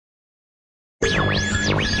Mary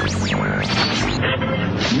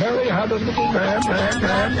had a little man.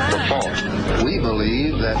 We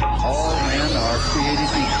believe that all men are created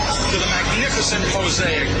equal. To the magnificent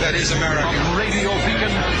mosaic that is America. From radio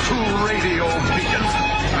beacon to radio beacon.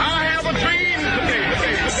 I have a dream today.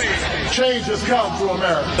 Change has come to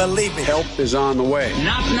America. Believe it. Help is on the way.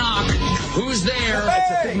 Knock, knock. Who's there?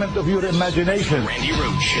 It's a figment of your imagination. Randi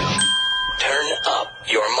Rhodes Show. Turn up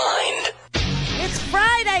your mind. It's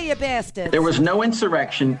Friday, you bastards. There was no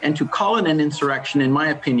insurrection, and to call it an insurrection, in my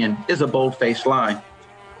opinion, is a bold-faced lie.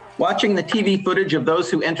 Watching the TV footage of those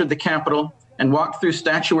who entered the Capitol and walked through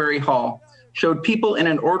Statuary Hall showed people in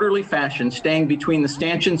an orderly fashion staying between the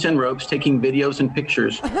stanchions and ropes taking videos and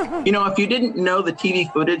pictures. You know, if you didn't know the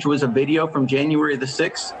TV footage was a video from January the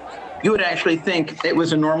 6th, you would actually think it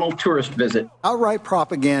was a normal tourist visit. Outright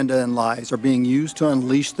propaganda and lies are being used to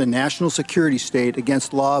unleash the national security state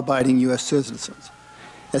against law-abiding U.S. citizens,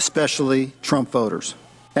 especially Trump voters.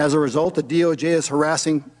 As a result, the DOJ is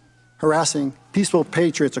harassing peaceful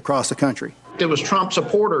patriots across the country. It was Trump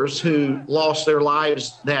supporters who lost their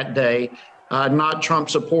lives that day, not Trump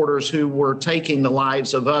supporters who were taking the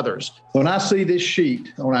lives of others. When I see this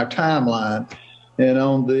sheet on our timeline and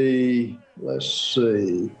on the, let's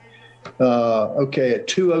see, at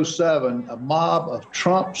 2:07, a mob of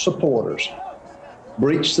Trump supporters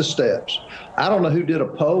breached the steps. I don't know who did a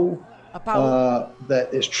poll that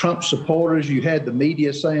is Trump supporters. You had the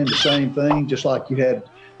media saying the same thing, just like you had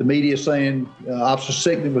the media saying Officer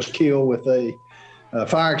Sicknick was killed with a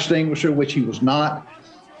fire extinguisher, which he was not.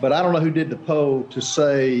 But I don't know who did the poll to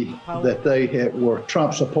say that they were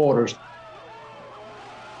Trump supporters.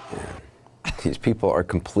 These people are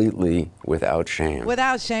completely without shame.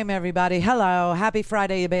 Without shame, everybody. Hello. Happy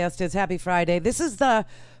Friday, you bastards. Happy Friday. This is the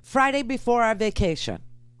Friday before our vacation.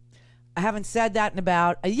 I haven't said that in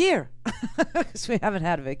about a year because we haven't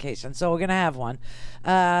had a vacation. So we're going to have one.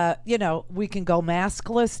 We can go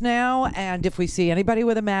maskless now. And if we see anybody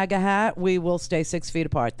with a MAGA hat, we will stay 6 feet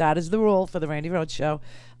apart. That is the rule for the Randi Rhodes Show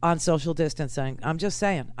on social distancing. I'm just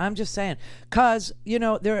saying. Because,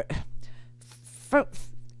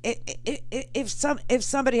 if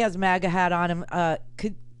somebody has a MAGA hat on him,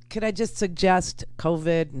 could I just suggest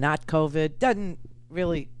COVID, not COVID? Doesn't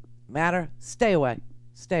really matter. Stay away.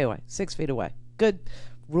 6 feet away. Good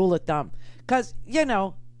rule of thumb. Because,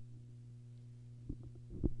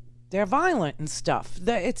 they're violent and stuff.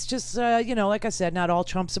 It's just, like I said, not all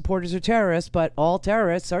Trump supporters are terrorists, but all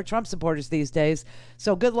terrorists are Trump supporters these days.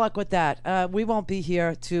 So good luck with that. We won't be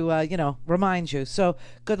here to, remind you. So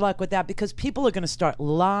good luck with that, because people are going to start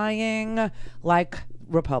lying like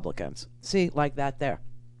Republicans. See, like that there.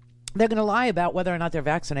 They're going to lie about whether or not they're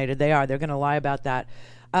vaccinated. They are. They're going to lie about that.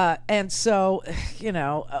 And so,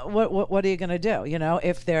 what are you going to do?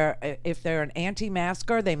 If they're an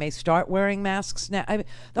anti-masker, they may start wearing masks now.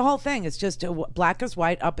 The whole thing is just black is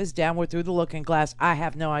white, up is down. We're through the looking glass. I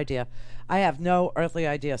have no idea. I have no earthly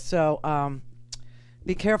idea. So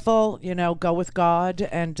be careful, go with God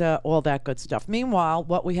and all that good stuff. Meanwhile,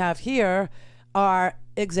 what we have here are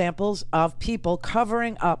examples of people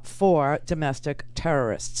covering up for domestic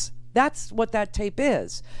terrorists. That's what that tape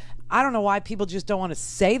is. I don't know why people just don't want to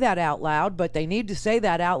say that out loud, but they need to say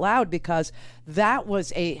that out loud, because that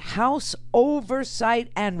was a House Oversight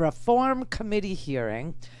and Reform Committee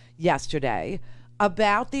hearing yesterday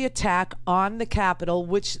about the attack on the Capitol,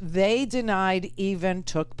 which they denied even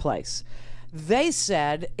took place. They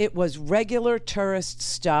said it was regular tourist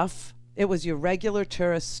stuff. It was your regular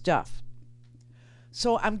tourist stuff.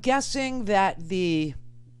 So I'm guessing that the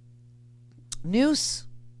noose...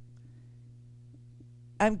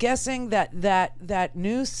 I'm guessing that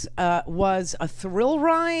noose was a thrill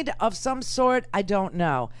ride of some sort. I don't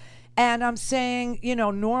know. And I'm saying,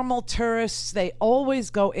 normal tourists, they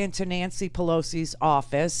always go into Nancy Pelosi's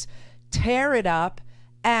office, tear it up,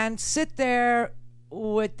 and sit there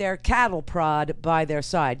with their cattle prod by their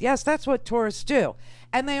side. Yes, that's what tourists do.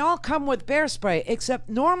 And they all come with bear spray, except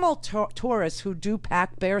normal tourists who do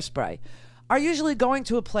pack bear spray are usually going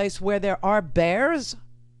to a place where there are bears.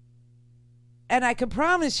 And I can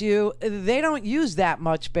promise you, they don't use that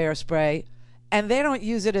much bear spray, and they don't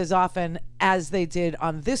use it as often as they did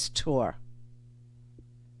on this tour.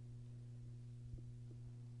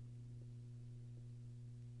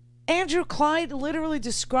 Andrew Clyde literally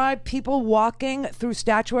described people walking through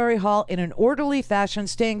Statuary Hall in an orderly fashion,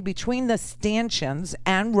 staying between the stanchions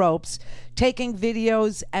and ropes, taking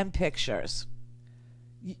videos and pictures.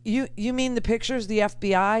 You mean the pictures the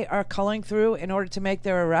FBI are culling through in order to make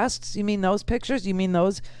their arrests? You mean those pictures? You mean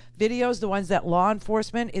those videos, the ones that law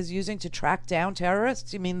enforcement is using to track down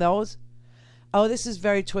terrorists? You mean those? Oh, this is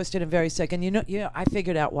very twisted and very sick. And you know, I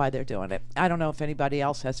figured out why they're doing it. I don't know if anybody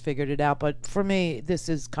else has figured it out, but for me, this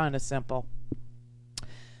is kind of simple.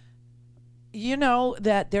 You know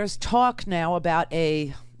that there's talk now about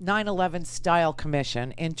a 9/11 style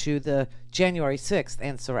commission into the January 6th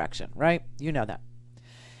insurrection, right? You know that.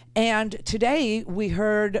 And today we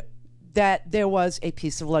heard that there was a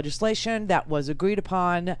piece of legislation that was agreed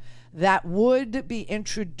upon that would be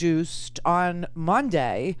introduced on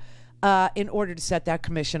Monday in order to set that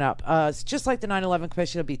commission up. It's just like the 9/11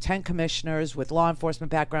 commission. It'll be 10 commissioners with law enforcement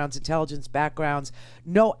backgrounds, intelligence backgrounds,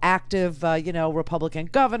 no active, Republican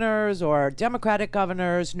governors or Democratic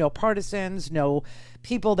governors, no partisans, no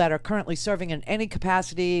people that are currently serving in any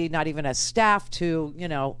capacity, not even as staff to,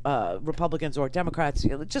 Republicans or Democrats,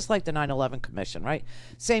 just like the 9/11 commission, right?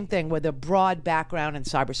 Same thing with a broad background in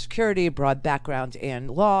cybersecurity, a broad background in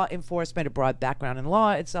law enforcement, a broad background in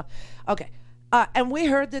law. Okay. And we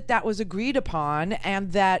heard that was agreed upon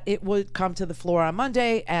and that it would come to the floor on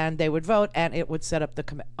Monday and they would vote and it would set up the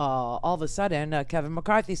all of a sudden, Kevin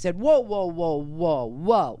McCarthy said,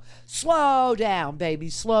 whoa. Slow down, baby,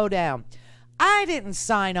 slow down. I didn't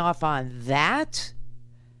sign off on that.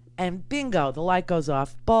 And bingo, the light goes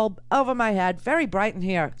off. Bulb over my head. Very bright in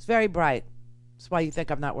here. It's very bright. That's why you think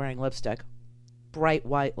I'm not wearing lipstick. Bright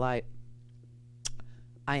white light.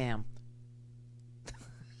 I am.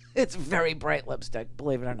 It's very bright lipstick,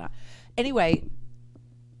 believe it or not. Anyway,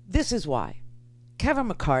 this is why. Kevin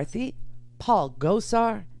McCarthy, Paul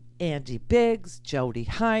Gosar, Andy Biggs, Jody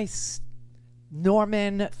Heiss,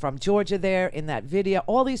 Norman from Georgia there in that video,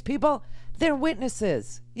 all these people, they're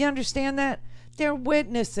witnesses. You understand that? They're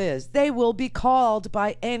witnesses. They will be called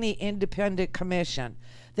by any independent commission.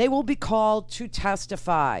 They will be called to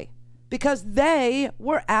testify because they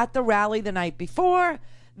were at the rally the night before.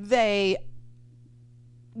 They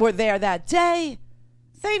were there that day.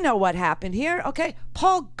 They know what happened here. Okay.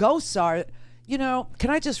 Paul Gosar, can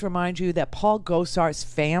I just remind you that Paul Gosar's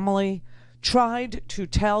family tried to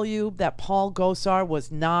tell you that Paul Gosar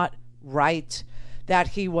was not right, that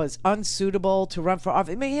he was unsuitable to run for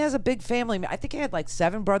office. I mean, he has a big family. I think he had like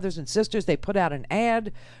 7 brothers and sisters. They put out an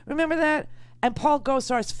ad. Remember that? And Paul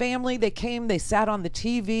Gosar's family, they came, they sat on the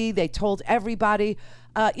TV, they told everybody,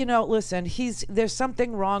 listen, there's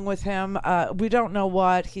something wrong with him. We don't know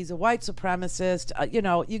what. He's a white supremacist.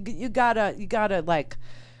 You gotta like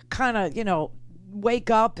kind of, wake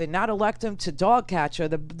up and not elect him to dog catcher.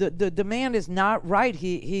 The man is not right.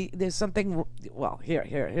 There's something, well,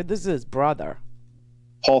 here, this is his brother.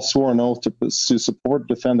 Paul swore an oath to support and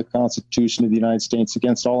defend the Constitution of the United States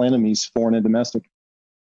against all enemies, foreign and domestic.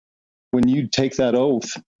 When you take that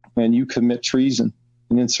oath and you commit treason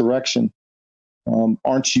and insurrection,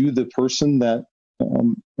 aren't you the person that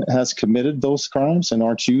has committed those crimes? And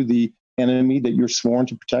aren't you the enemy that you're sworn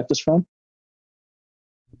to protect us from?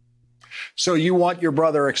 So you want your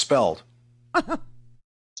brother expelled?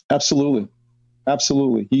 Absolutely.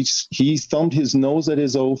 Absolutely. He thumbed his nose at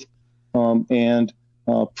his oath and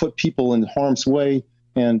put people in harm's way.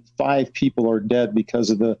 And 5 people are dead because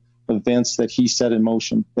of the events that he set in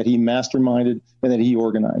motion, that he masterminded and that he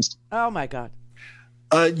organized. Oh, my God.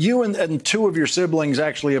 You and 2 of your siblings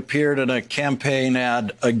actually appeared in a campaign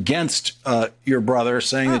ad against your brother,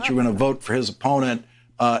 saying that you were going to vote for his opponent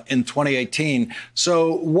in 2018.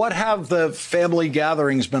 So what have the family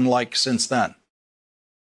gatherings been like since then?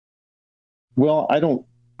 Well, I don't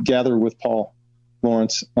gather with Paul,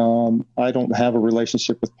 Lawrence. I don't have a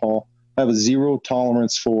relationship with Paul. I have a zero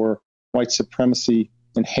tolerance for white supremacy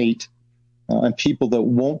and hate and people that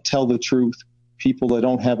won't tell the truth, people that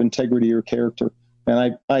don't have integrity or character.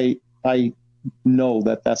 And I know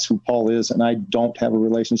that that's who Paul is, and I don't have a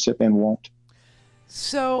relationship and won't.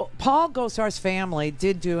 So Paul Gosar's family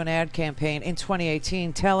did do an ad campaign in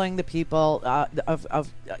 2018 telling the people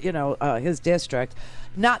of his district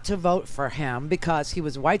not to vote for him because he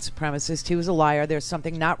was a white supremacist. He was a liar. There's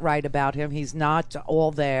something not right about him. He's not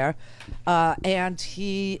all there. And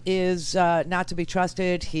he is not to be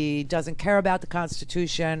trusted. He doesn't care about the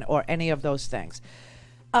Constitution or any of those things.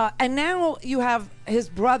 And now you have his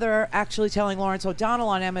brother actually telling Lawrence O'Donnell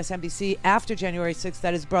on MSNBC after January 6th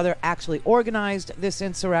that his brother actually organized this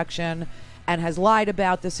insurrection and has lied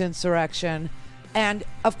about this insurrection. And,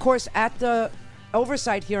 of course, at the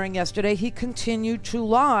oversight hearing yesterday, he continued to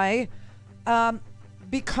lie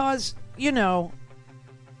because,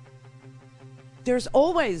 there's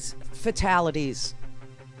always fatalities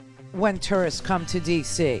when tourists come to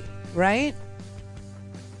D.C., right?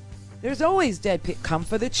 There's always dead people. Come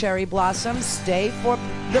for the cherry blossoms, stay for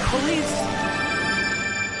the police.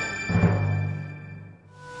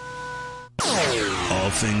 A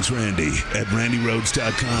things Randi at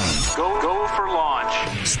RandiRhodes.com. Go for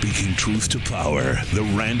launch. Speaking truth to power, the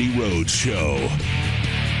Randi Rhodes Show.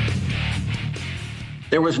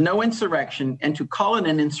 There was no insurrection, and to call it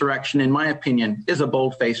an insurrection, in my opinion, is a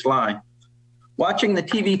bold-faced lie. Watching the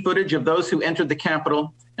TV footage of those who entered the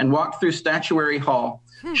Capitol and walked through Statuary Hall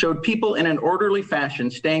showed people in an orderly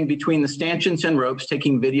fashion staying between the stanchions and ropes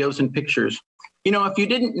taking videos and pictures. You know, if you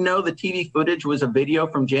didn't know the TV footage was a video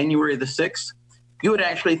from January the 6th, you would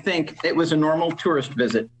actually think it was a normal tourist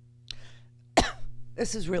visit.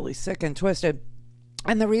 This is really sick and twisted.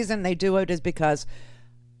 And the reason they do it is because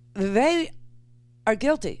they are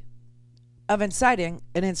guilty of inciting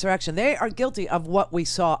an insurrection. They are guilty of what we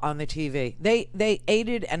saw on the TV. They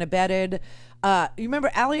aided and abetted. You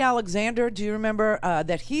remember Ali Alexander? Do you remember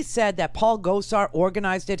that he said that Paul Gosar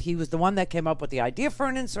organized it? He was the one that came up with the idea for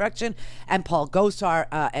an insurrection, and Paul Gosar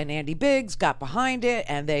and Andy Biggs got behind it,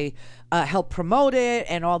 and they helped promote it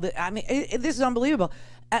and all that. I mean, this is unbelievable.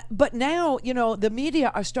 But now, you know, the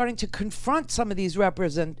media are starting to confront some of these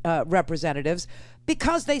representatives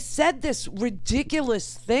because they said this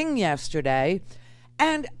ridiculous thing yesterday,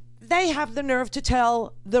 and they have the nerve to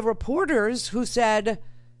tell the reporters who said,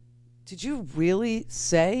 did you really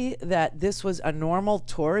say that this was a normal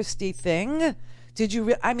touristy thing? Did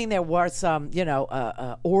you? I mean, there were some, you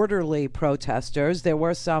know, orderly protesters. There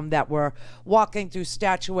were some that were walking through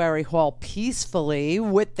Statuary Hall peacefully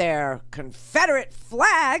with their Confederate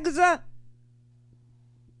flags.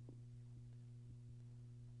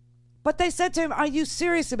 But they said to him, are you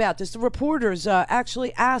serious about this? The reporters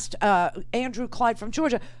actually asked Andrew Clyde from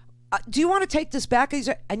Georgia, do you want to take this back?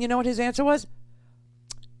 And you know what his answer was?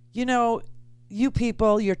 You know, you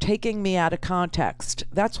people, you're taking me out of context.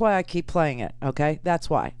 That's why I keep playing it, okay? That's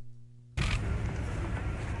why.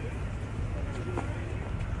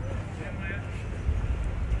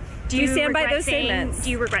 Do you stand by those statements? Do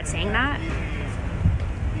you regret saying that?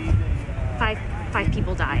 Five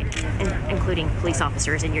people died, including police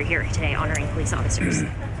officers, and you're here today honoring police officers.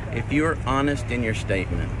 If you're honest in your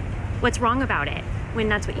statement. What's wrong about it when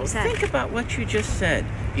that's what you said? Think about what you just said.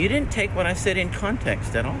 You didn't take what I said in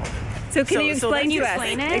context at all. So can you explain to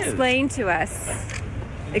us? Explain to us.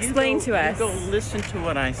 Explain to us. You go listen to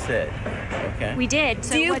what I said, okay? We did.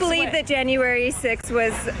 So do you believe that January 6th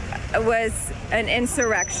was an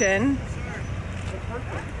insurrection?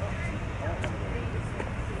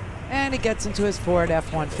 And he gets into his Ford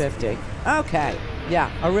F-150. Okay. Yeah,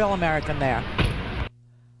 a real American there.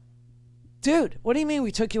 Dude, what do you mean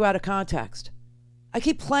we took you out of context? I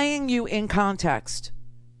keep playing you in context.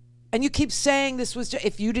 And you keep saying this was just,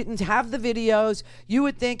 if you didn't have the videos, you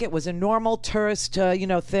would think it was a normal tourist,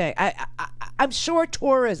 thing. I'm sure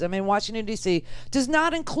tourism in Washington, D.C. does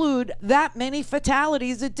not include that many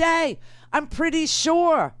fatalities a day. I'm pretty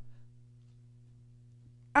sure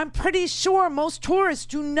most tourists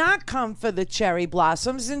do not come for the cherry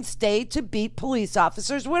blossoms and stay to beat police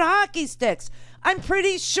officers with hockey sticks. I'm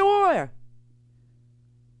pretty sure.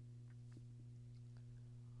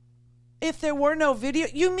 If there were no video,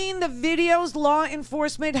 you mean the videos law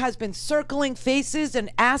enforcement has been circling faces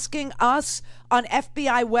and asking us on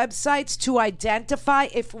FBI websites to identify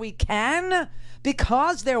if we can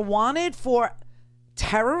because they're wanted for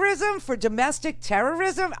terrorism, for domestic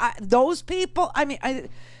terrorism? Those people, I mean,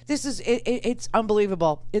 it's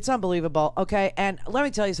unbelievable. It's unbelievable, okay? And let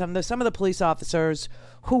me tell you something. Some of the police officers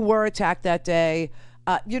who were attacked that day,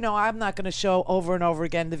 I'm not going to show over and over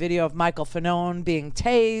again the video of Michael Fanone being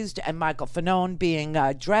tased and Michael Fanone being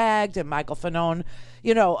dragged and Michael Fanone,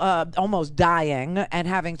 almost dying and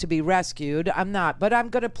having to be rescued. I'm not. But I'm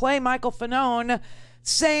going to play Michael Fanone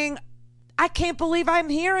saying, I can't believe I'm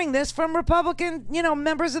hearing this from Republican,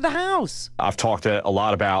 members of the House. I've talked a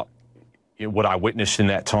lot about what I witnessed in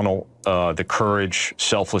that tunnel, the courage,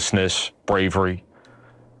 selflessness, bravery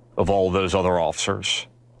of all of those other officers.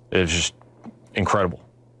 It was just incredible.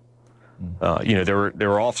 There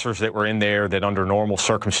were officers that were in there that under normal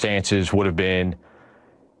circumstances would have been,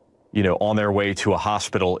 on their way to a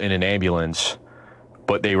hospital in an ambulance,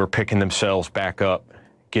 but they were picking themselves back up,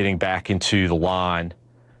 getting back into the line,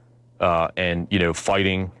 and,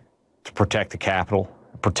 fighting to protect the Capitol,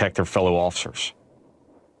 protect their fellow officers.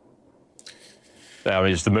 That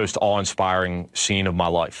was the most awe-inspiring scene of my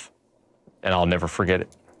life, and I'll never forget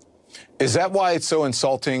it. Is that why it's so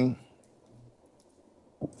insulting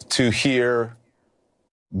to hear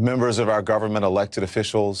members of our government, elected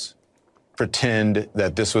officials, pretend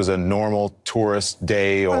that this was a normal tourist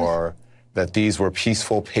day or that these were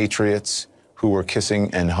peaceful patriots who were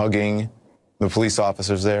kissing and hugging the police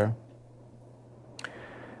officers there?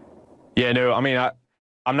 Yeah, no, I mean,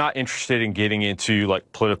 I'm not interested in getting into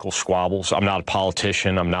like political squabbles. I'm not a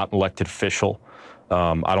politician. I'm not an elected official.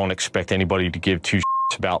 I don't expect anybody to give two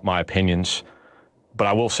shits about my opinions. But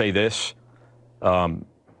I will say this, you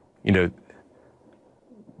know,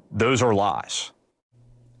 those are lies.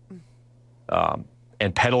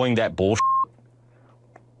 And peddling that bullshit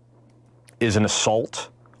is an assault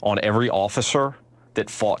on every officer that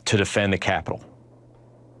fought to defend the Capitol.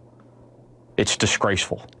 It's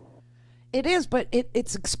disgraceful. It is, but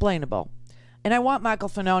it's explainable. And I want Michael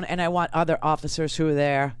Fanone and I want other officers who are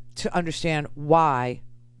there to understand why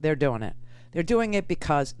they're doing it. They're doing it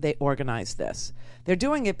because they organized this. They're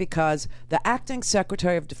doing it because the acting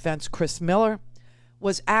Secretary of Defense, Chris Miller,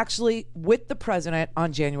 was actually with the president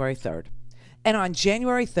on January 3rd. And on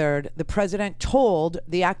January 3rd, the president told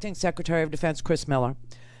the acting Secretary of Defense, Chris Miller,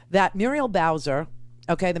 that Muriel Bowser,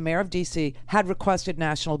 okay, the mayor of D.C., had requested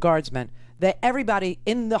National Guardsmen. That everybody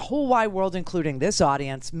in the whole wide world, including this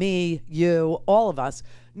audience, me, you, all of us,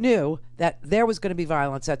 knew that there was going to be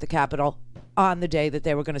violence at the Capitol on the day that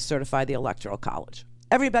they were going to certify the Electoral College.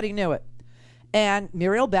 Everybody knew it. And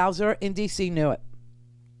Muriel Bowser in D.C. knew it.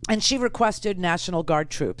 And she requested National Guard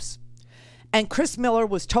troops. And Chris Miller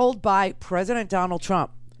was told by President Donald Trump,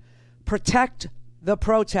 protect the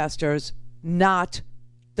protesters, not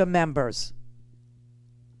the members.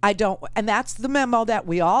 And that's the memo that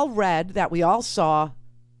we all read, that we all saw,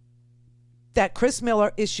 that Chris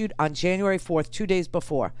Miller issued on January 4th, 2 days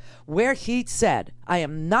before, where he said, I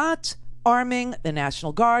am not arming the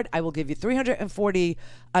National Guard. I will give you 340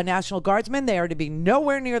 National Guardsmen. They are to be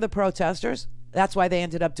nowhere near the protesters. That's why they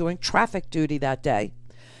ended up doing traffic duty that day.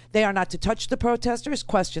 They are not to touch the protesters,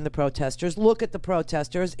 question the protesters, look at the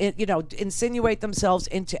protesters, insinuate themselves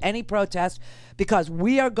into any protest, because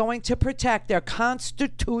we are going to protect their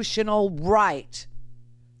constitutional right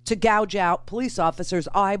to gouge out police officers'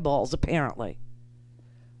 eyeballs, apparently.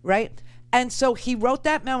 Right? And so he wrote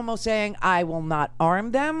that memo saying, I will not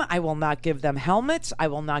arm them. I will not give them helmets. I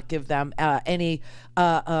will not give them any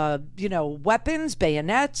weapons,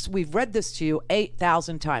 bayonets. We've read this to you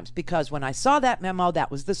 8,000 times, because when I saw that memo, that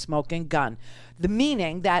was the smoking gun. The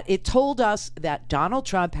meaning that it told us that Donald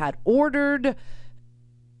Trump had ordered,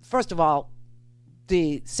 first of all,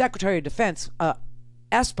 the Secretary of Defense,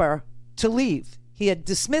 Esper, to leave. He had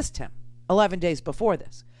dismissed him 11 days before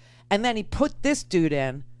this. And then he put this dude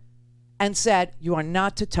in and said, you are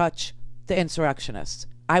not to touch the insurrectionists.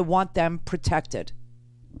 I want them protected.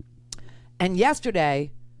 And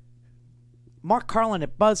yesterday, Mark Carlin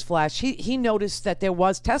at BuzzFlash, he noticed that there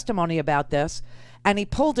was testimony about this, and he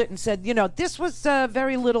pulled it and said, this was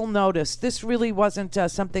very little notice. This really wasn't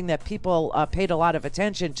something that people paid a lot of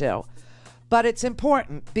attention to. But it's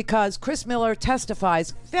important because Chris Miller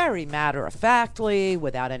testifies very matter-of-factly,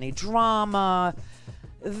 without any drama,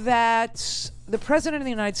 that the President of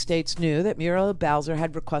the United States knew that Muriel Bowser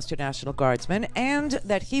had requested National Guardsmen, and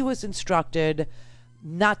that he was instructed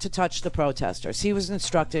not to touch the protesters. He was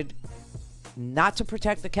instructed not to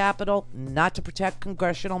protect the Capitol, not to protect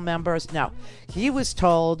congressional members. No, he was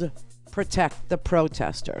told, protect the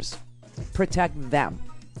protesters, protect them.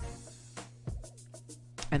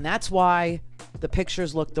 And that's why the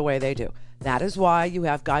pictures look the way they do. That is why you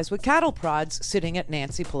have guys with cattle prods sitting at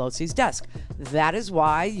Nancy Pelosi's desk. That is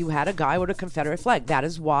why you had a guy with a Confederate flag. That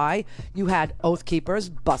is why you had Oath Keepers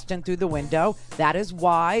busting through the window. That is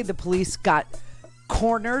why the police got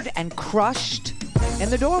cornered and crushed in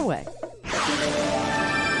the doorway.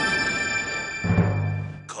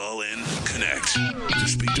 Call in, connect. To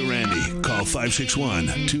speak to Randi, call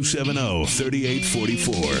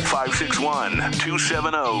 561-270-3844.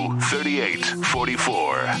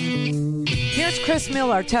 561-270-3844. Here's Chris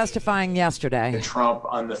Miller testifying yesterday. Trump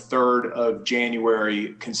on the 3rd of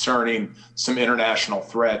January concerning some international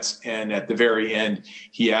threats. And at the very end,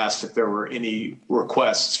 he asked if there were any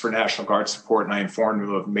requests for National Guard support, and I informed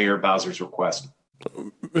him of Mayor Bowser's request.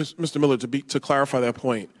 Mr. Miller, to clarify that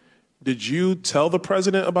point, did you tell the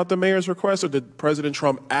president about the mayor's request, or did President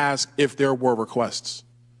Trump ask if there were requests?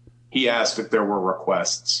 He asked if there were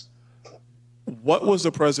requests. What was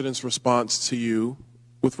the president's response to you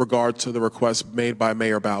with regard to the request made by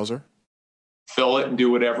Mayor Bowser? Fill it and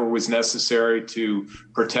do whatever was necessary to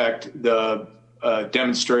protect the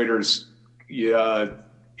demonstrators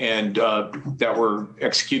and that were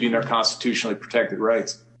executing their constitutionally protected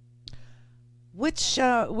rights. Which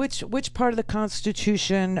part of the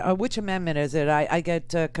Constitution, which amendment is it? I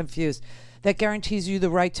get confused. That guarantees you the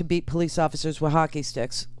right to beat police officers with hockey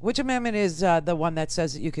sticks. Which amendment is the one that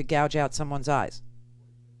says that you could gouge out someone's eyes?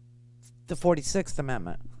 The 46th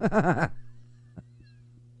Amendment.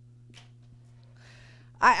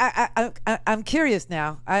 I'm curious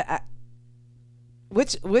now.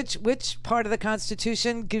 Which part of the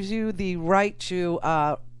Constitution gives you the right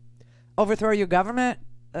to overthrow your government?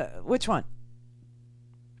 Which one?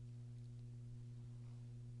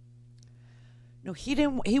 No, he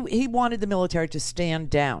didn't. He wanted the military to stand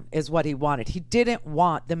down, is what he wanted. He didn't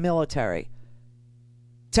want the military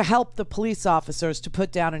to help the police officers to put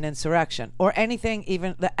down an insurrection or anything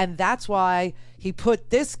even. And that's why he put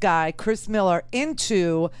this guy, Chris Miller,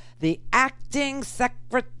 into the acting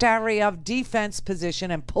Secretary of Defense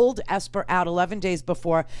position and pulled Esper out 11 days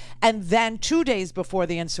before. And then 2 days before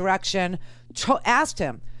the insurrection, asked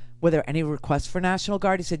him, were there any requests for National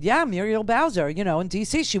Guard? He said, yeah, Muriel Bowser, in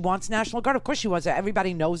D.C., she wants National Guard. Of course she wants it.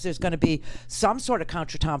 Everybody knows there's going to be some sort of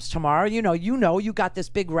contretemps tomorrow. You got this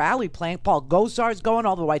big rally playing. Paul Gosar's going.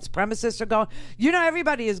 All the white supremacists are going.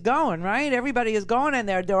 Everybody is going, right? Everybody is going, and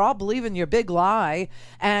they're all believing your big lie.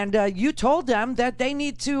 And you told them that they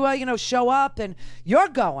need to, show up, and you're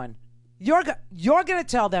going. You're going to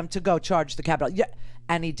tell them to go charge the Capitol. Yeah,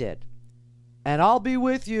 and he did. And I'll be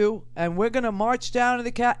with you, and we're going to march down to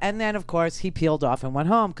the And then, of course, he peeled off and went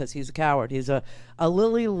home because he's a coward. He's a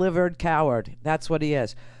lily-livered coward. That's what he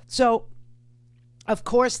is. So, of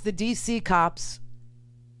course, the D.C. cops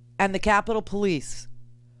and the Capitol Police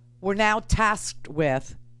were now tasked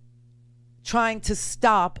with trying to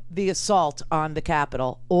stop the assault on the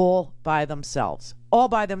Capitol all by themselves. All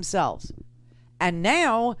by themselves. And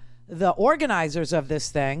now the organizers of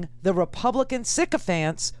this thing, the Republican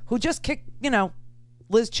sycophants who just kicked,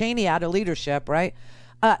 Liz Cheney out of leadership, right?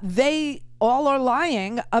 They all are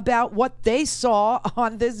lying about what they saw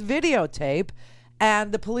on this videotape.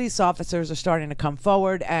 And the police officers are starting to come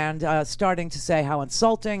forward and starting to say how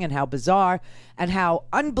insulting and how bizarre and how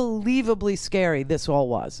unbelievably scary this all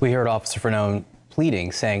was. We heard Officer Fanone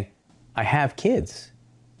pleading, saying, I have kids.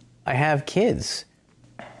 I have kids.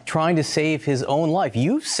 Trying to save his own life.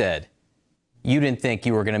 You said you didn't think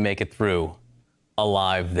you were going to make it through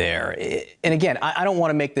alive there. And again, I don't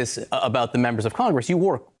want to make this about the members of Congress. You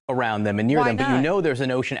work around them and near them, but there's a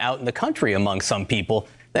notion out in the country among some people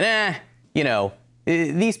that,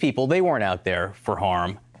 these people, they weren't out there for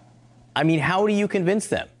harm. I mean, how do you convince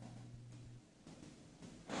them?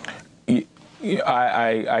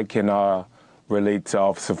 I can relate to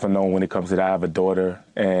Officer Fanone when it comes to that. I have a daughter,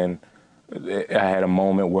 and I had a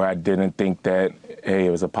moment where I didn't think that, hey,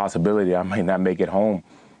 it was a possibility I might not make it home.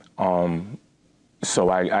 So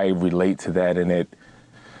I relate to that, and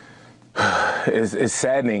it's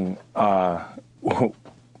saddening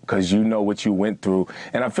because you know what you went through.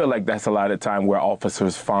 And I feel like that's a lot of time where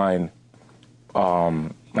officers find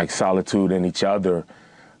like solitude in each other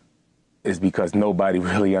is because nobody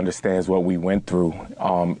really understands what we went through,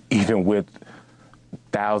 even with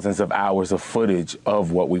thousands of hours of footage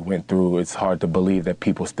of what we went through. It's hard to believe that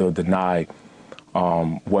people still deny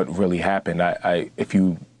what really happened.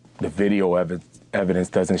 The video evidence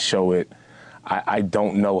doesn't show it. I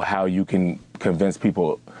don't know how you can convince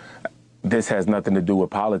people this has nothing to do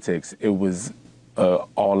with politics. It was an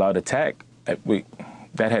all-out attack.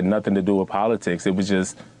 That had nothing to do with politics. It was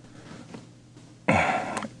just,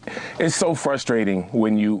 it's so frustrating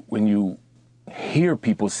when you hear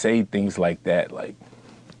people say things like that. Like,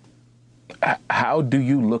 how do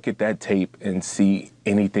you look at that tape and see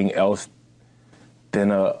anything else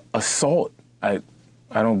than a assault? I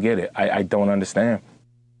don't get it. I don't understand.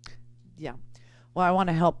 Yeah. Well, I want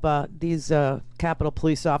to help these Capitol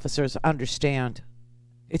Police officers understand.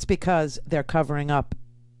 It's because they're covering up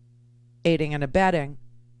aiding and abetting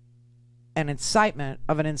an incitement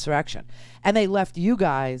of an insurrection. And they left you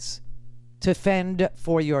guys to fend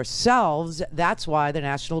for yourselves. That's why the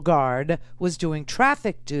National Guard was doing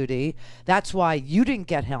traffic duty. That's why you didn't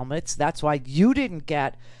get helmets. That's why you didn't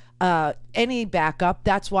get any backup.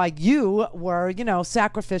 That's why you were,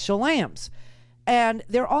 sacrificial lambs. And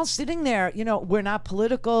they're all sitting there, we're not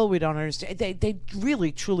political. We don't understand. They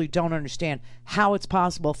really, truly don't understand how it's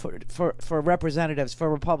possible for representatives, for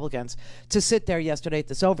Republicans to sit there yesterday at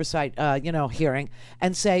this oversight, hearing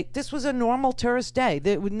and say this was a normal tourist day.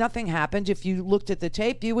 Nothing happened. If you looked at the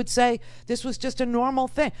tape, you would say this was just a normal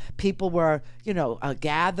thing. People were,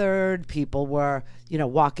 gathered. People were,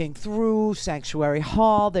 walking through Sanctuary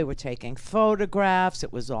Hall. They were taking photographs.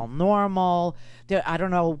 It was all normal. I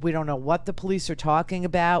don't know. We don't know what the police are talking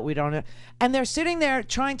about. We don't know. And they're sitting there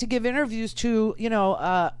trying to give interviews to,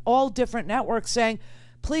 all different networks saying,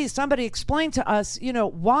 please, somebody explain to us,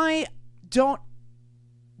 why don't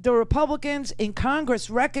the Republicans in Congress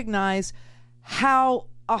recognize how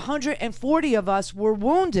 140 of us were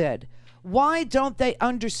wounded? Why don't they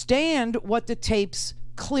understand what the tapes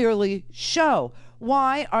clearly show?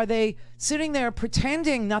 Why are they sitting there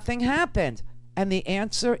pretending nothing happened? And the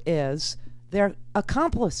answer is They're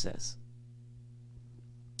accomplices.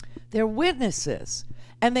 They're witnesses.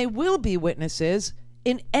 And they will be witnesses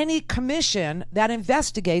in any commission that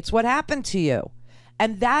investigates what happened to you.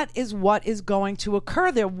 And that is what is going to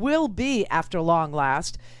occur. There will be, after long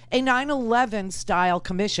last, a 9/11 style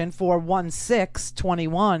commission for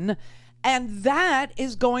 1/6/21, and that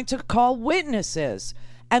is going to call witnesses.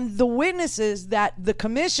 And the witnesses that the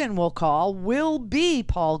commission will call will be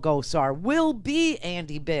Paul Gosar, will be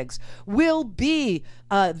Andy Biggs, will be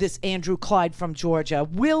this Andrew Clyde from Georgia,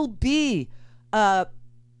 will be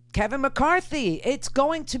Kevin McCarthy. It's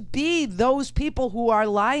going to be those people who are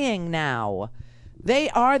lying now.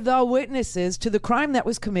 They are the witnesses to the crime that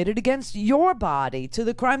was committed against your body, to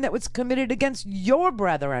the crime that was committed against your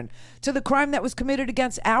brethren, to the crime that was committed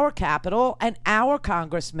against our Capitol and our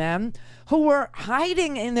congressmen who were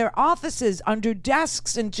hiding in their offices under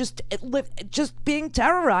desks and just being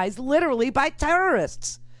terrorized literally by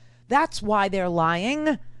terrorists. That's why they're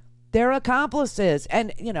lying. They're accomplices.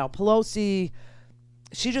 And, you know, Pelosi,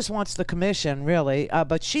 she just wants the commission, really.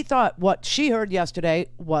 But she thought what she heard yesterday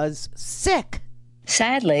was sick.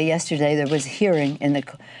 Sadly, yesterday there was a hearing in the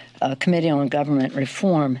Committee on Government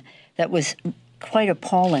Reform that was quite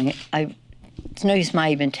appalling. It's no use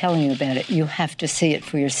my even telling you about it. You have to see it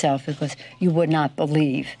for yourself because you would not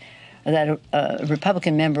believe that a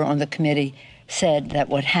Republican member on the committee said that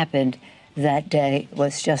what happened that day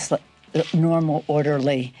was just like the normal,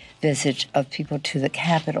 orderly visit of people to the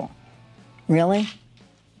Capitol. Really?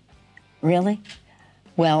 Really?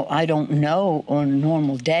 Well, I don't know on a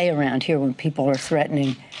normal day around here when people are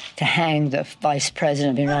threatening to hang the Vice President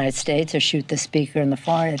of the United States or shoot the Speaker in the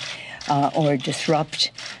forehead or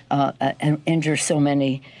disrupt and injure so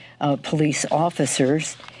many police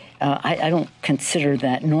officers. I don't consider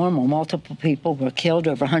that normal. Multiple people were killed.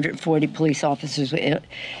 Over 140 police officers were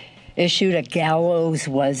issued. A gallows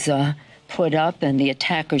was put up, and the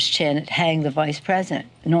attackers chanted, "Hang the Vice President."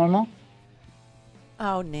 Normal?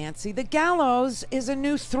 Oh, Nancy, the gallows is a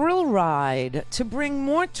new thrill ride to bring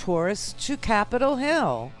more tourists to Capitol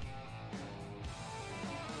Hill.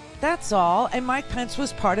 That's all, and Mike Pence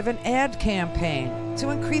was part of an ad campaign to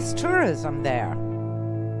increase tourism there.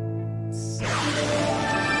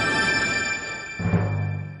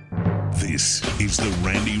 This is the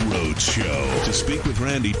Randi Rhodes Show. To speak with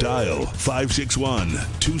Randi, dial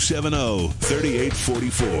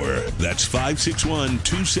 561-270-3844. That's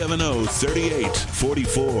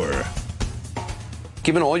 561-270-3844.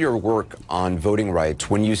 Given all your work on voting rights,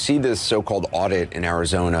 when you see this so-called audit in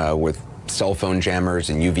Arizona with cell phone jammers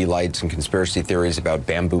and UV lights and conspiracy theories about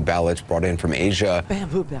bamboo ballots brought in from Asia,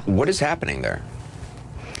 what is happening there?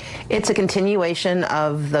 It's a continuation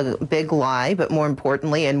of the big lie, but more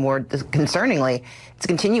importantly and more concerningly, it's a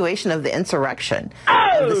continuation of the insurrection,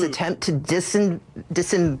 of this attempt to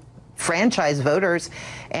disenfranchise voters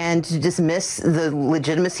and to dismiss the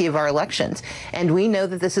legitimacy of our elections. And we know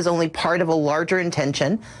that this is only part of a larger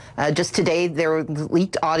intention. Just today, there was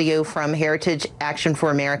leaked audio from Heritage Action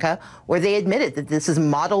for America where they admitted that this is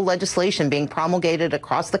model legislation being promulgated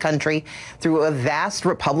across the country through a vast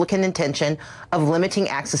Republican intention of limiting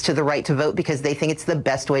access to the right to vote because they think it's the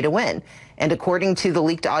best way to win. And according to the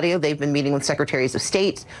leaked audio, they've been meeting with secretaries of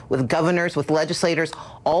state, with governors, with legislators,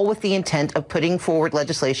 all with the intent of putting forward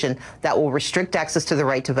legislation that will restrict access to the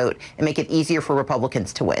right to vote and make it easier for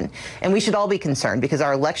Republicans to win. And we should all be concerned because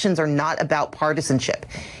our elections are not about partisanship.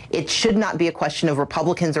 It should not be a question of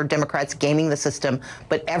Republicans or Democrats gaming the system,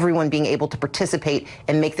 but everyone being able to participate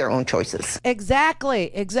and make their own choices. Exactly.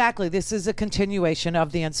 This is a continuation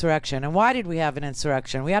of the insurrection. And why did we have an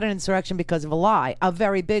insurrection? We had an insurrection because of a lie, a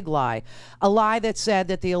very big lie. A lie that said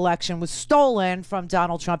that the election was stolen from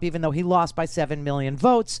Donald Trump, even though he lost by 7 million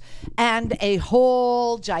votes, and a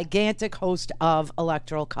whole gigantic host of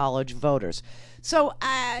Electoral College voters. So,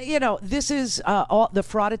 this is all the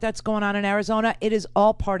fraud that's going on in Arizona. It is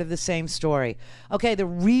all part of the same story. Okay, the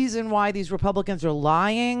reason why these Republicans are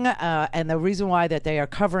lying and the reason why that they are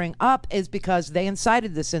covering up is because they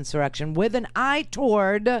incited this insurrection with an eye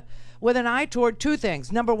toward two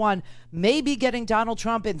things. Number one, maybe getting Donald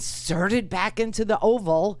Trump inserted back into the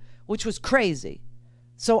Oval, which was crazy.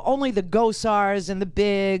 So only the Gosars and the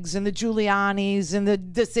Biggs and the Giulianis and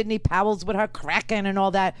the Sidney Powells with her Kraken and all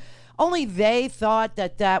that, only they thought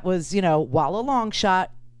that was, while a long shot,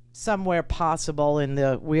 somewhere possible in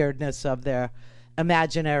the weirdness of their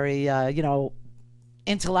imaginary,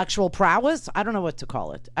 intellectual prowess. I don't know what to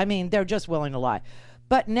call it. I mean, they're just willing to lie.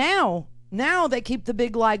 But now they keep the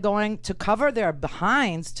big lie going to cover their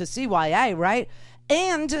behinds to CYA, right?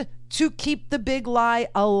 And to keep the big lie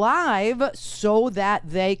alive so that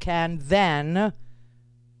they can then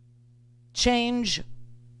change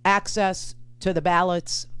access to the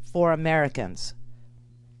ballots for Americans.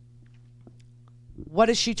 What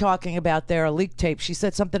is she talking about there? A leak tape. She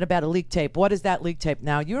said something about a leak tape. What is that leak tape?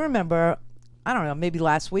 Now, you remember, I don't know, maybe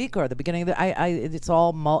last week or the beginning of the, it's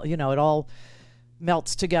all, it all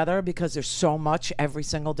melts together because there's so much every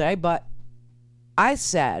single day. But I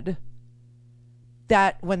said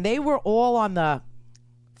that when they were all on the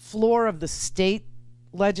floor of the state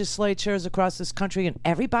legislatures across this country and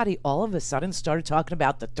everybody all of a sudden started talking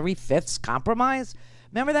about the 3/5 compromise.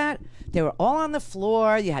 Remember that? They were all on the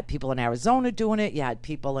floor. You had people in Arizona doing it. You had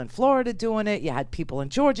people in Florida doing it. You had people in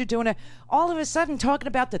Georgia doing it. All of a sudden talking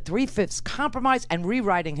about the 3/5 compromise and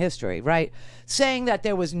rewriting history, right? Saying that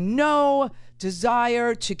there was no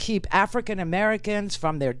desire to keep African Americans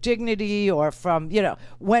from their dignity or from,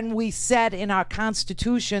 when we said in our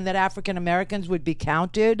Constitution that African Americans would be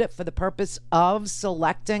counted for the purpose of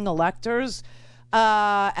selecting electors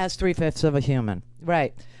as 3/5 of a human,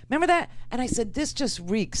 right? Remember that? And I said, this just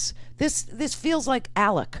reeks. This feels like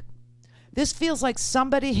ALEC. This feels like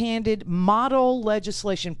somebody handed model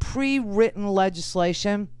legislation, pre-written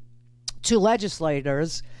legislation to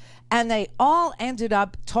legislators, and they all ended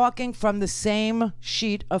up talking from the same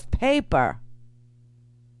sheet of paper.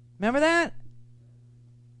 Remember that?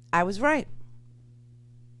 I was right.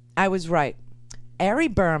 I was right. Ari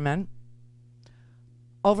Berman,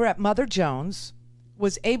 over at Mother Jones,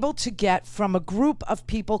 was able to get from a group of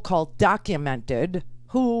people called Documented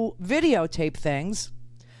who videotape things.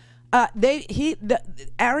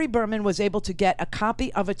 Ari Berman was able to get a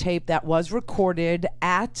copy of a tape that was recorded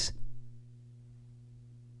at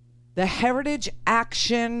the Heritage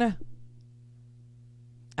Action,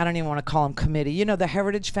 I don't even want to call them committee. The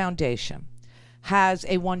Heritage Foundation has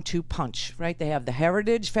a 1-2 punch, right? They have the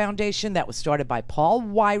Heritage Foundation that was started by Paul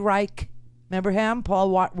Weyrich. Remember him?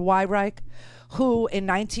 Paul Weyrich, who in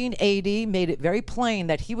 1980 made it very plain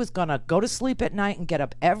that he was going to go to sleep at night and get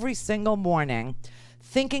up every single morning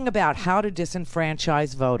thinking about how to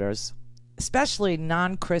disenfranchise voters, especially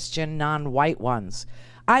non-Christian, non-white ones.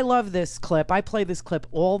 I love this clip. I play this clip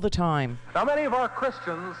all the time. Now, many of our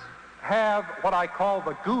Christians have what I call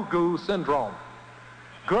the goo-goo syndrome.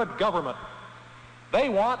 Good government. They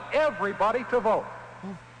want everybody to vote.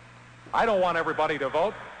 I don't want everybody to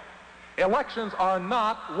vote. Elections are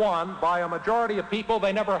not won by a majority of people.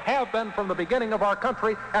 They never have been from the beginning of our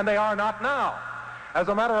country, and they are not now. As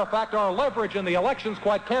a matter of fact, our leverage in the elections,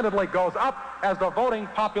 quite candidly, goes up as the voting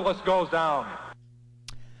populace goes down.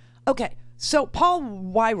 Okay, so Paul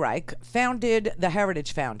Weyrich founded the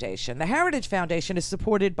Heritage Foundation. The Heritage Foundation is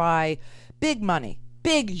supported by big money.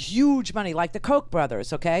 Big, huge money, like the Koch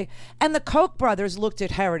brothers, okay? And the Koch brothers looked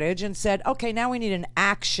at Heritage and said, okay, now we need an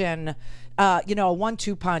action, a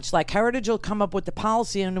 1-2 punch. Like Heritage will come up with the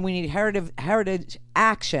policy, and we need Heritage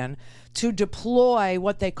action to deploy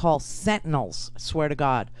what they call sentinels, I swear to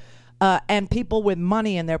God, and people with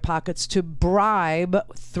money in their pockets to bribe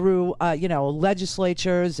through,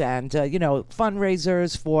 legislatures and,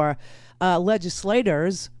 fundraisers for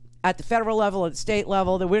legislators at the federal level, at the state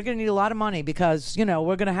level, that we're going to need a lot of money because,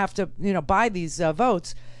 we're going to have to, buy these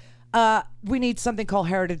votes. We need something called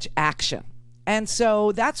Heritage Action. And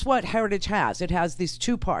so that's what Heritage has. It has these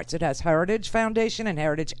two parts. It has Heritage Foundation and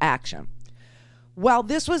Heritage Action. Well,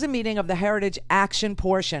 this was a meeting of the Heritage Action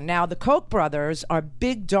portion. Now, the Koch brothers are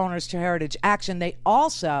big donors to Heritage Action. They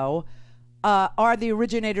also are the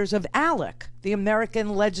originators of ALEC, the American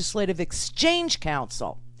Legislative Exchange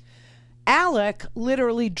Council. ALEC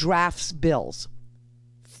literally drafts bills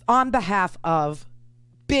on behalf of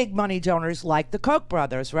big money donors like the Koch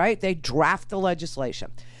brothers, right? They draft the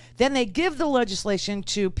legislation. Then they give the legislation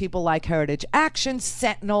to people like Heritage Action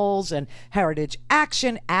Sentinels and Heritage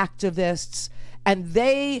Action activists, and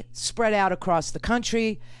they spread out across the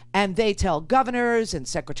country, and they tell governors and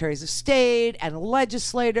secretaries of state and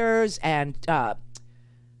legislators and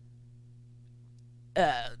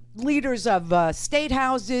leaders of state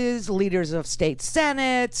houses, leaders of state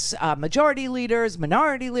senates, majority leaders,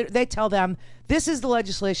 minority leaders. They tell them, this is the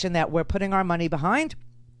legislation that we're putting our money behind.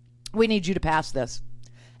 We need you to pass this.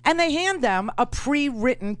 And they hand them a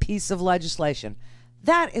pre-written piece of legislation.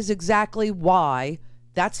 That is exactly why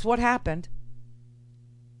that's what happened.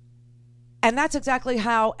 And that's exactly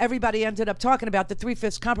how everybody ended up talking about the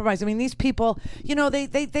 3/5 compromise. I mean, these people,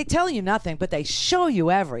 they tell you nothing, but they show you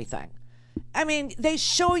everything. I mean, they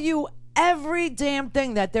show you every damn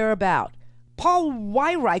thing that they're about. Paul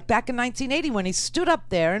Weyrich, back in 1980, when he stood up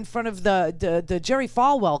there in front of the Jerry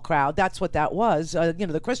Falwell crowd, that's what that was,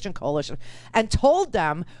 the Christian Coalition, and told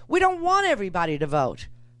them, we don't want everybody to vote.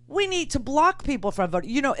 We need to block people from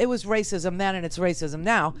voting. It was racism then and it's racism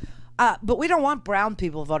now. But we don't want brown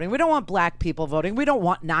people voting. We don't want black people voting. We don't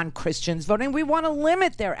want non-Christians voting. We want to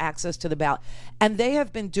limit their access to the ballot. And they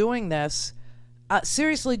have been doing this,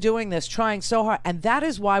 seriously doing this, trying so hard. And that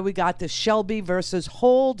is why we got the Shelby versus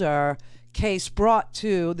Holder case brought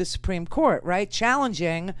to the Supreme Court, right?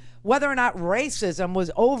 Challenging whether or not racism was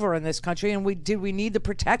over in this country, and did we need the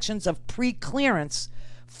protections of pre-clearance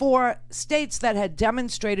for states that had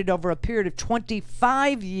demonstrated over a period of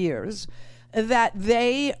 25 years that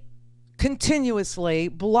they continuously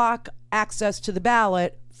block access to the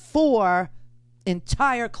ballot for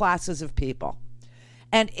entire classes of people.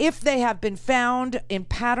 And if they have been found in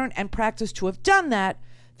pattern and practice to have done that,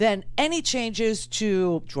 then any changes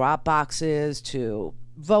to drop boxes, to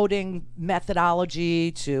voting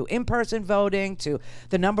methodology, to in-person voting, to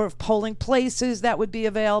the number of polling places that would be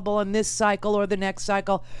available in this cycle or the next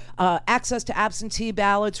cycle, access to absentee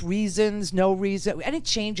ballots, reasons, no reason, any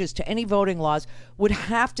changes to any voting laws would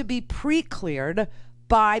have to be pre-cleared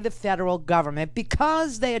by the federal government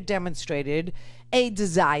because they had demonstrated a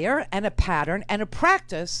desire and a pattern and a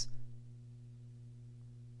practice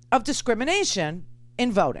of discrimination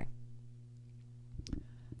in voting.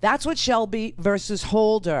 That's what Shelby versus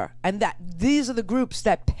Holder, and that these are the groups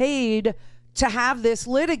that paid to have this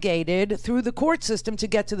litigated through the court system to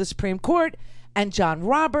get to the Supreme Court. And John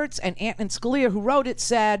Roberts and Antonin Scalia, who wrote it,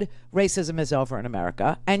 said racism is over in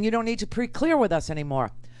America, and you don't need to pre-clear with us anymore.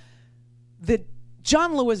 The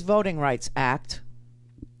John Lewis Voting Rights Act,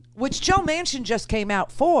 which Joe Manchin just came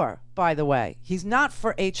out for, by the way. He's not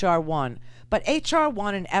for H.R. 1, but H.R.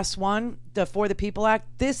 1 and S1, the For the People Act,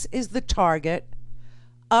 this is the target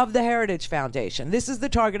of the Heritage Foundation. This is the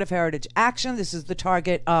target of Heritage Action. This is the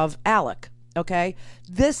target of ALEC, okay?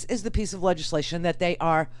 This is the piece of legislation that they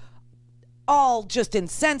are all just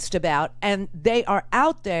incensed about, and they are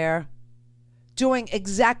out there doing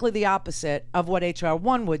exactly the opposite of what H.R.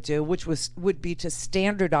 1 would do, which would be to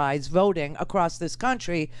standardize voting across this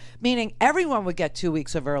country, meaning everyone would get 2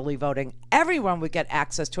 weeks of early voting. Everyone would get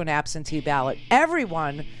access to an absentee ballot.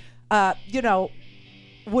 Everyone,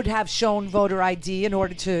 would have shown voter ID in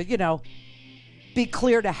order to, be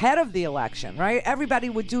cleared ahead of the election, right?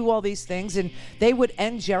 Everybody would do all these things, and they would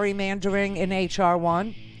end gerrymandering in H.R.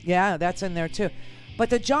 1. Yeah, that's in there too.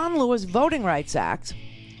 But the John Lewis Voting Rights Act,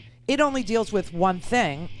 it only deals with one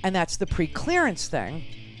thing, and that's the pre-clearance thing.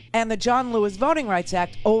 And the John Lewis Voting Rights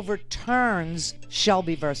Act overturns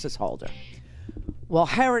Shelby versus Holder. Well,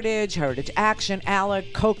 Heritage Action,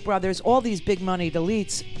 ALEC, Koch brothers, all these big moneyed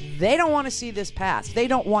elites, they don't want to see this pass. They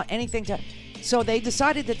don't want anything to... So they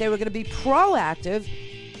decided that they were going to be proactive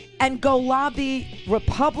and go lobby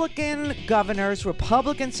Republican governors,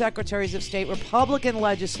 Republican secretaries of state, Republican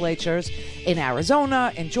legislatures in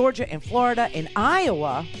Arizona, in Georgia, in Florida, in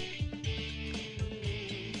Iowa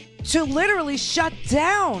to literally shut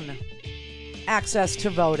down access to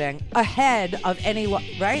voting ahead of any...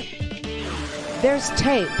 right? There's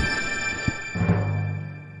tape.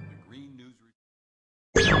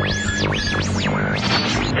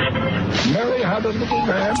 Mary had a little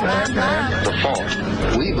man. The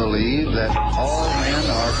fault. We believe that all men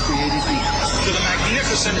are created equal. To the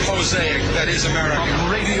magnificent mosaic that is America. From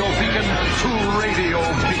radio beacon to radio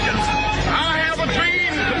beacon. I have a dream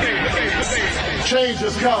today. Change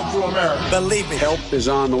has come to America. Believe me. Help is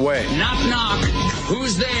on the way. Knock, knock.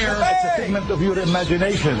 Who's there? It's a figment of your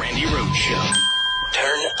imagination. Randi Rhodes Show.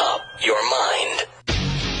 Turn up your mind.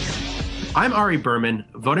 I'm Ari Berman,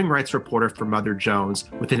 voting rights reporter for Mother Jones,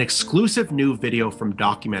 with an exclusive new video from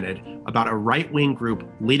Documented about a right-wing group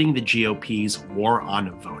leading the GOP's war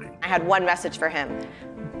on voting. I had one message for him.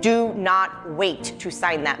 Do not wait to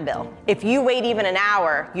sign that bill. If you wait even an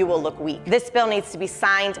hour, you will look weak. This bill needs to be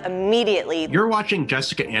signed immediately. You're watching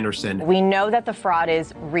Jessica Anderson. We know that the fraud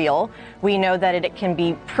is real. We know that it can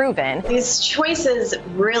be proven. These choices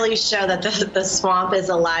really show that the swamp is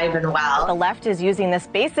alive and well. The left is using this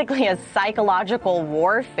basically as psychological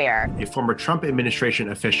warfare. A former Trump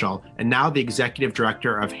administration official and now the executive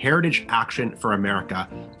director of Heritage Action for America,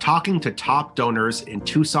 talking to top donors in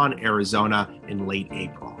Tucson, Arizona in late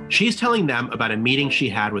April. She's telling them about a meeting she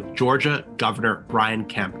had with Georgia Governor Brian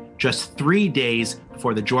Kemp just 3 days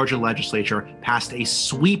before the Georgia legislature passed a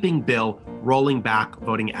sweeping bill rolling back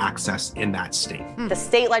voting access in that state. The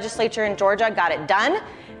state legislature in Georgia got it done,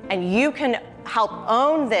 and you can help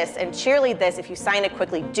own this and cheerlead this if you sign it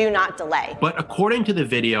quickly. Do not delay. But according to the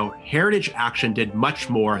video, Heritage Action did much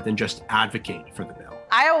more than just advocate for the bill.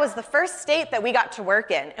 Iowa was the first state that we got to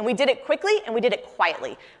work in, and we did it quickly and we did it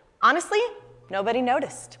quietly. Honestly, Nobody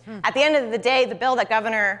noticed. At the end of the day, the bill that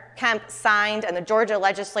Governor Kemp signed and the Georgia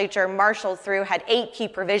legislature marshaled through had 8 key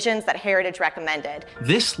provisions that Heritage recommended.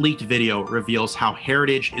 This leaked video reveals how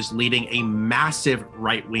Heritage is leading a massive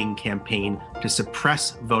right-wing campaign to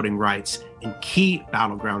suppress voting rights in key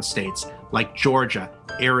battleground states like Georgia,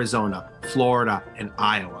 Arizona, Florida, and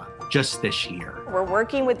Iowa just this year. We're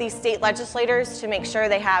working with these state legislators to make sure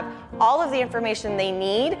they have all of the information they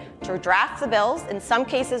need to draft the bills. In some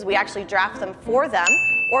cases, we actually draft them for them,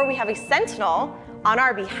 or we have a sentinel on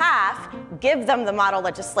our behalf give them the model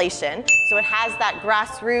legislation. So it has that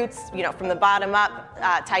grassroots, from the bottom up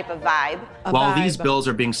type of vibe. While these bills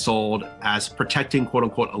are being sold as protecting quote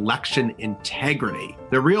unquote election integrity,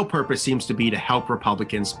 the real purpose seems to be to help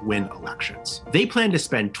Republicans win elections. They plan to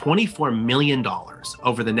spend $24 million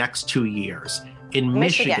over the next 2 years in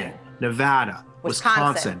Michigan, Nevada,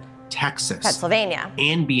 Wisconsin, Texas, Pennsylvania,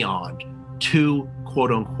 and beyond to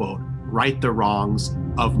quote unquote right the wrongs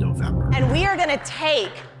of November. And we are gonna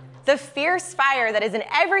take the fierce fire that is in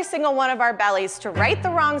every single one of our bellies to right the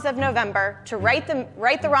wrongs of November, to right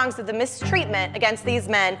the wrongs of the mistreatment against these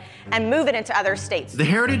men, and move it into other states. The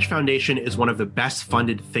Heritage Foundation is one of the best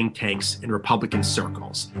funded think tanks in Republican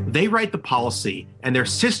circles. They write the policy, and their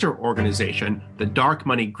sister organization, the dark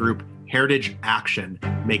money group Heritage Action,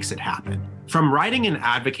 makes it happen. From writing and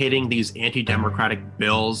advocating these anti-democratic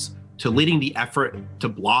bills to leading the effort to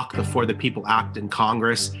block the For the People Act in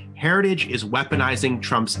Congress, Heritage is weaponizing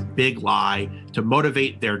Trump's big lie to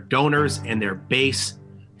motivate their donors and their base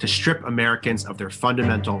to strip Americans of their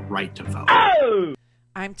fundamental right to vote. Oh!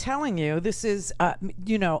 I'm telling you, this is,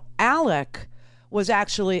 Alec was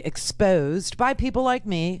actually exposed by people like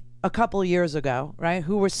me a couple years ago, right,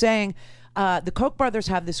 who were saying, the Koch brothers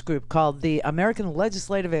have this group called the American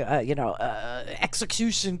Legislative,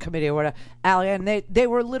 Execution Committee or whatever, and they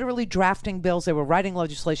were literally drafting bills. They were writing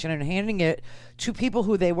legislation and handing it to people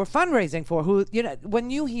who they were fundraising for. Who, when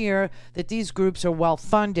you hear that these groups are well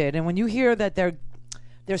funded, and when you hear that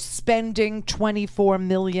they're spending $24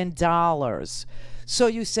 million, so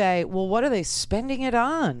you say, well, what are they spending it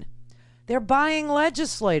on? They're buying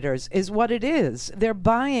legislators, is what it is. They're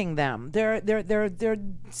buying them. They're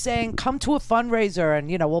saying, come to a fundraiser and,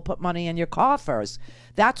 we'll put money in your coffers.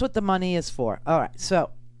 That's what the money is for. All right.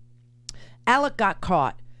 So Alec got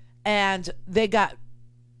caught and they got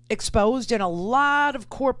exposed in a lot of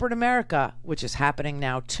corporate America, which is happening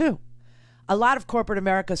now too. A lot of corporate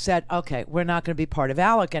America said, okay, we're not going to be part of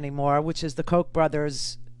Alec anymore, which is the Koch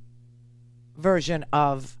brothers version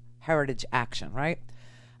of Heritage Action, right?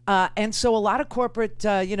 And so a lot of corporate,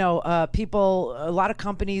 people, a lot of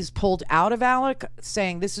companies pulled out of Alec,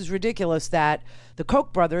 saying this is ridiculous that the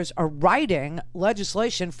Koch brothers are writing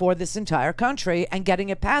legislation for this entire country and getting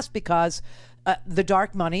it passed because the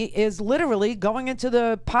dark money is literally going into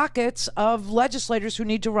the pockets of legislators who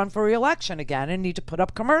need to run for re-election again and need to put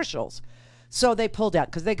up commercials. So they pulled out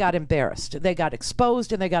because they got embarrassed. They got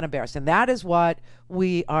exposed and they got embarrassed. And that is what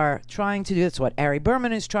we are trying to do. That's what Ari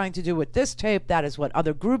Berman is trying to do with this tape. That is what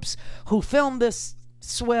other groups who filmed this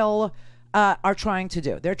swill are trying to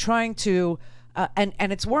do. They're trying to, and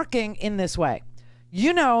it's working in this way.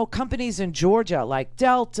 Companies in Georgia like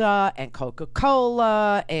Delta and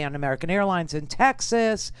Coca-Cola and American Airlines in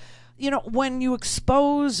Texas, when you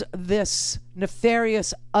expose this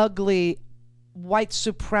nefarious, ugly, white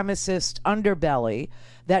supremacist underbelly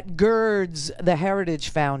that girds the Heritage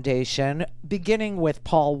Foundation, beginning with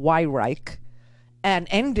Paul Weyrich and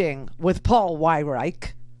ending with Paul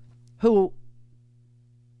Weyrich, who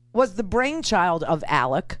was the brainchild of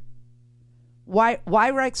Alec.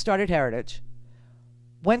 Weyrich started Heritage,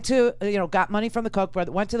 went to, got money from the Koch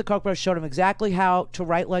brothers, went to the Koch brothers, showed them exactly how to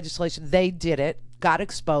write legislation. They did it, got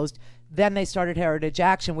exposed. Then they started Heritage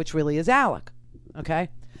Action, which really is Alec. Okay?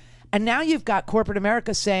 And now you've got corporate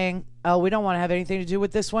America saying, oh, we don't want to have anything to do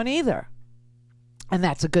with this one either. And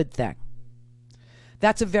that's a good thing.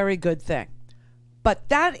 That's a very good thing. But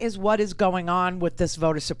that is what is going on with this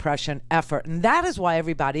voter suppression effort. And that is why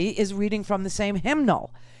everybody is reading from the same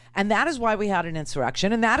hymnal. And that is why we had an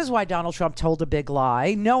insurrection. And that is why Donald Trump told a big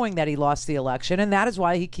lie, knowing that he lost the election. And that is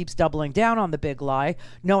why he keeps doubling down on the big lie,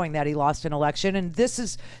 knowing that he lost an election. And this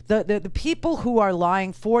is the people who are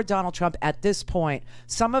lying for Donald Trump at this point.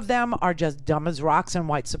 Some of them are just dumb as rocks and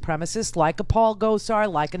white supremacists, like a Paul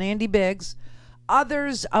Gosar, like an Andy Biggs.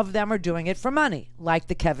 Others of them are doing it for money, like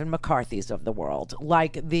the Kevin McCarthys of the world,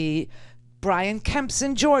 like the Brian Kemps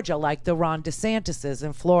in Georgia, like the Ron DeSantises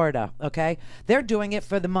in Florida, okay? They're doing it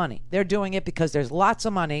for the money. They're doing it because there's lots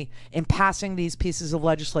of money in passing these pieces of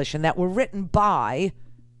legislation that were written by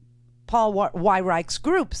Paul Weyrich's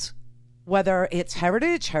groups, whether it's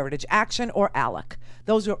Heritage, Heritage Action, or ALEC.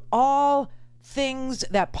 Those are all things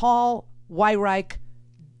that Paul Weyrich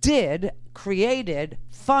did, created,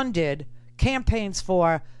 funded, campaigns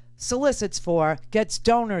for, solicits for, gets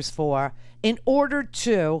donors for, in order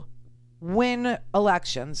to win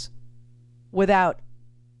elections without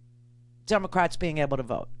Democrats being able to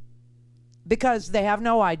vote. Because they have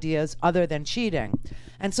no ideas other than cheating.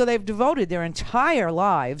 And so they've devoted their entire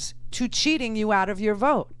lives to cheating you out of your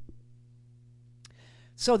vote.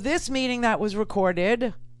 So this meeting that was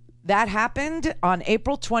recorded, that happened on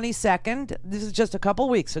April 22nd. This is just a couple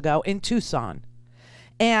weeks ago in Tucson.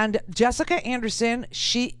 And Jessica Anderson,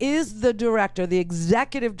 she is the director, the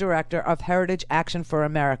executive director of Heritage Action for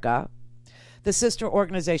America, the sister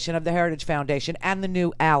organization of the Heritage Foundation and the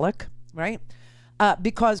new ALEC, right?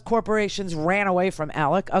 Because corporations ran away from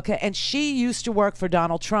ALEC. Okay, and she used to work for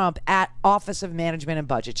Donald Trump at Office of Management and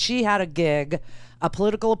Budget. She had a gig, a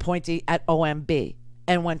political appointee at OMB.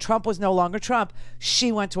 And when Trump was no longer Trump,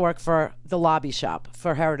 she went to work for the lobby shop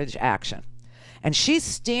for Heritage Action. And she's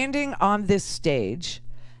standing on this stage,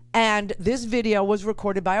 and this video was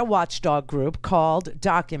recorded by a watchdog group called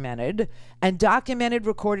Documented, and Documented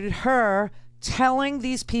recorded her telling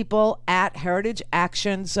these people at Heritage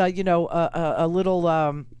Action's, a little,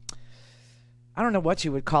 I don't know what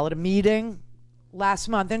you would call it, a meeting last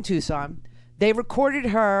month in Tucson. They recorded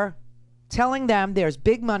her telling them there's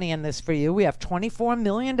big money in this for you. We have $24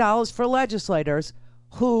 million for legislators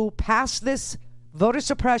who passed this voter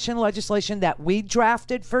suppression legislation that we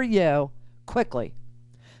drafted for you quickly.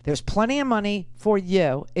 There's plenty of money for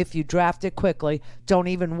you if you draft it quickly. Don't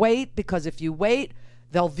even wait, because if you wait,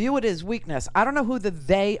 they'll view it as weakness. I don't know who the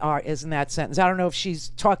they are is in that sentence. I don't know if she's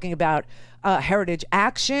talking about Heritage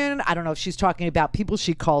Action. I don't know if she's talking about people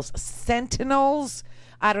she calls sentinels.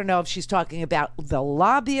 I don't know if she's talking about the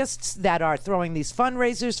lobbyists that are throwing these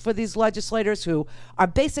fundraisers for these legislators who are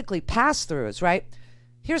basically pass-throughs, right?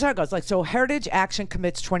 Here's how it goes. So Heritage Action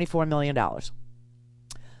commits $24 million.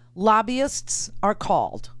 Lobbyists are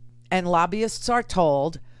called, and lobbyists are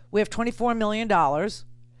told, we have $24 million,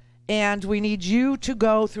 and we need you to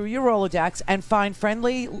go through your Rolodex and find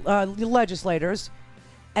friendly legislators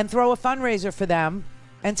and throw a fundraiser for them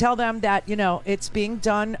and tell them that, it's being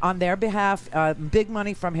done on their behalf, big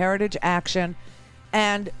money from Heritage Action,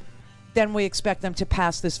 and then we expect them to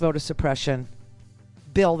pass this voter suppression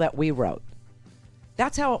bill that we wrote.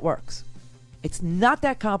 That's how it works. It's not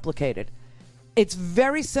that complicated. It's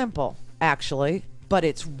very simple, actually, but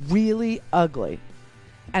it's really ugly.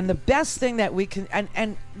 And the best thing that we can,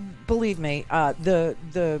 and believe me,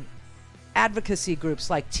 the advocacy groups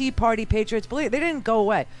like Tea Party Patriots, they didn't go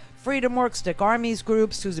away. Freedom Works, Stick Army's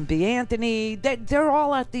groups, Susan B. Anthony, they're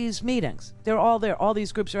all at these meetings. They're all there. All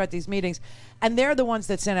these groups are at these meetings. And they're the ones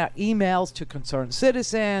that send out emails to concerned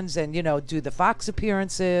citizens and, do the Fox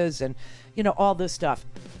appearances and, all this stuff.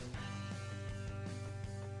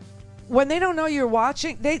 When they don't know you're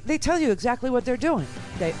watching, they tell you exactly what they're doing.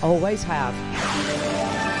 They always have.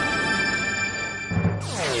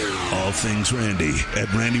 All things Randi at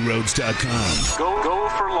RandiRhodes.com. Go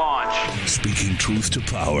for launch. Speaking truth to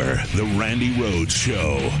power, the Randi Rhodes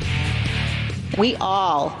Show. We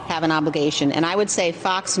all have an obligation, and I would say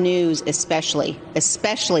Fox News especially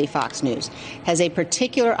Fox News, has a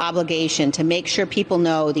particular obligation to make sure people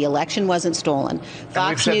know the election wasn't stolen.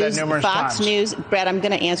 Fox News, Brett, I'm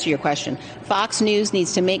going to answer your question. Fox News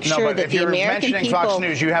needs to make sure that the American people, Fox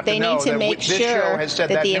News, you have to know that this show has said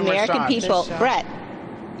that the American people, Brett,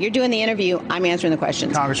 you're doing the interview. I'm answering the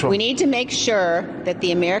questions. We need to make sure that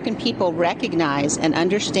the American people recognize and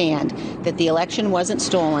understand that the election wasn't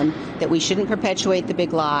stolen, that we shouldn't perpetuate the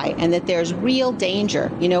big lie, and that there's real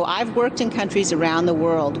danger. I've worked in countries around the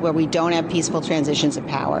world where we don't have peaceful transitions of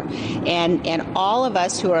power. And all of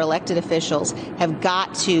us who are elected officials have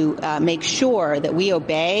got to make sure that we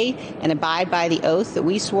obey and abide by the oath that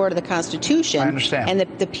we swore to the Constitution. I understand.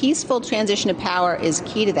 And the peaceful transition of power is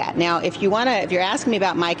key to that. Now, if you're asking me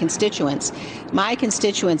about my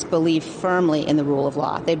constituents believe firmly in the rule of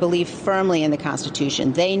law. They believe firmly in the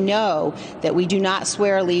Constitution. They know that we do not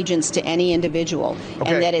swear allegiance to any individual,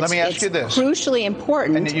 and that it's crucially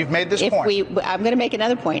important. And you've made this point. I'm going to make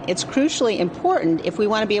another point. It's crucially important if we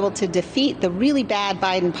want to be able to defeat the really bad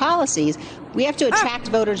Biden policies. We have to attract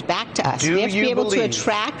voters back to us. We have to be able to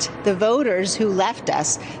attract the voters who left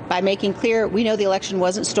us by making clear we know the election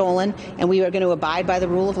wasn't stolen and we are going to abide by the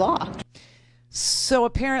rule of law. So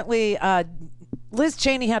apparently, Liz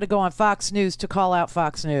Cheney had to go on Fox News to call out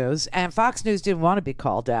Fox News, and Fox News didn't want to be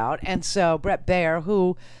called out. And so Brett Baier,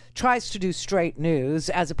 who tries to do straight news,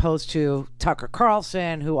 as opposed to Tucker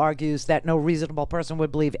Carlson, who argues that no reasonable person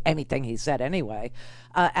would believe anything he said anyway,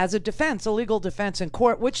 as a defense, a legal defense in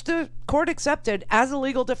court, which the court accepted as a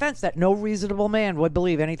legal defense, that no reasonable man would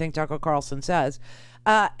believe anything Tucker Carlson says.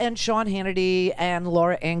 And Sean Hannity and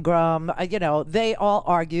Laura Ingraham, they all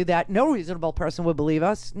argue that no reasonable person would believe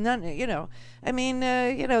us. None, the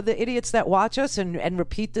idiots that watch us and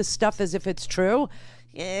repeat this stuff as if it's true.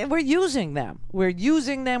 We're using them.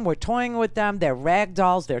 We're toying with them. They're rag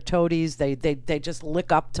dolls. They're toadies. They just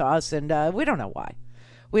lick up to us, and we don't know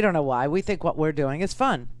why. We think what we're doing is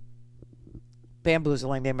fun.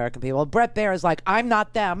 Bamboozling the American people. Brett Baer is like, I'm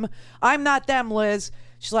not them. I'm not them, Liz.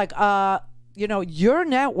 She's like, your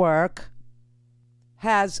network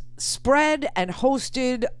has spread and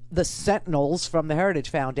hosted the Sentinels from the Heritage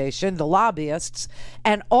Foundation, the lobbyists,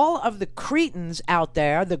 and all of the cretins out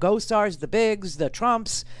there, the Gosars, the Biggs, the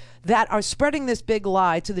Trumps, that are spreading this big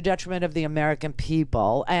lie to the detriment of the American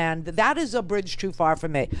people. And that is a bridge too far for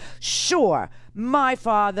me. Sure, my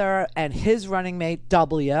father and his running mate,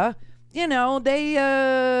 W.,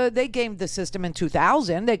 they gamed the system in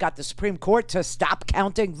 2000. They got the Supreme Court to stop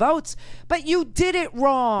counting votes. But you did it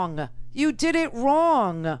wrong. You did it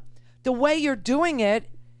wrong. The way you're doing it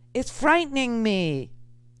is frightening me.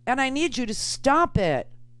 And I need you to stop it.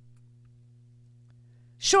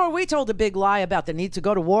 Sure, we told a big lie about the need to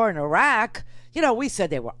go to war in Iraq. We said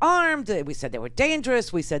they were armed. We said they were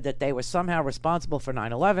dangerous. We said that they were somehow responsible for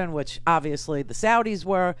 9/11, which obviously the Saudis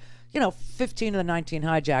were. 15 of the 19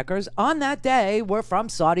 hijackers on that day were from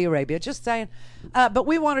Saudi Arabia. Just saying. But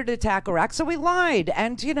we wanted to attack Iraq, so we lied.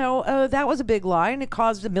 And, that was a big lie, and it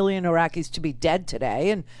caused 1 million Iraqis to be dead today,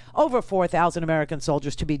 and over 4,000 American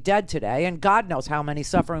soldiers to be dead today, and God knows how many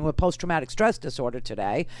suffering with post-traumatic stress disorder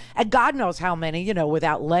today, and God knows how many,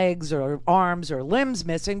 without legs or arms or limbs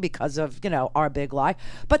missing because of, our big lie.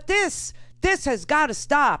 But this has got to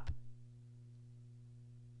stop.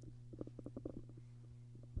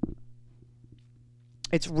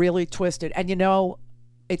 It's really twisted. And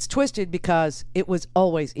it's twisted because it was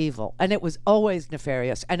always evil, and it was always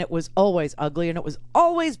nefarious, and it was always ugly, and it was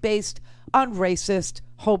always based on racist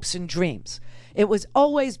hopes and dreams. It was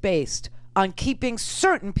always based on keeping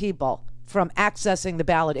certain people from accessing the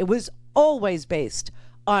ballot. It was always based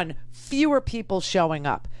on fewer people showing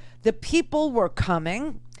up. The people were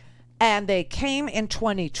coming, and they came in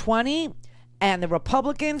 2020, and the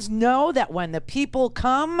Republicans know that when the people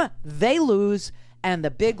come, they lose. And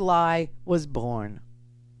the big lie was born.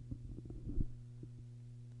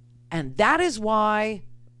 And that is why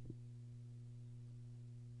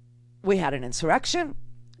we had an insurrection.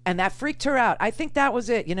 And that freaked her out. I think that was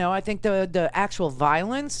it. I think the actual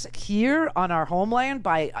violence here on our homeland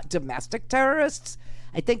by domestic terrorists,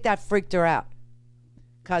 I think that freaked her out.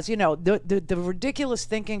 Because, the ridiculous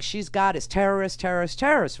thinking she's got is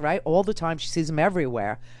terrorists, right? All the time. She sees them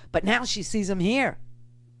everywhere. But now she sees them here.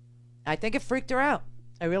 I think it freaked her out.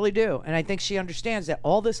 I really do. And I think she understands that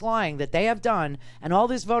all this lying that they have done, and all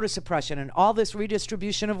this voter suppression, and all this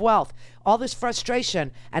redistribution of wealth, all this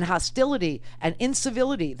frustration and hostility and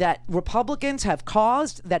incivility that Republicans have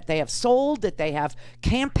caused, that they have sold, that they have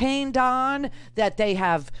campaigned on, that they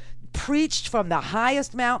have preached from the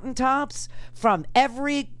highest mountaintops, from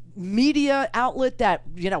every media outlet that,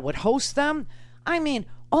 would host them. I mean,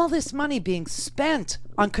 all this money being spent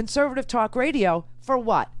on conservative talk radio for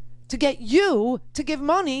what? To get you to give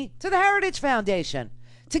money to the Heritage Foundation,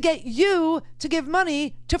 to get you to give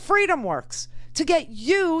money to Freedom Works, to get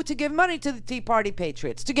you to give money to the Tea Party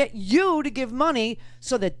Patriots, to get you to give money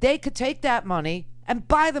so that they could take that money and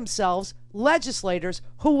buy themselves legislators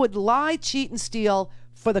who would lie, cheat, and steal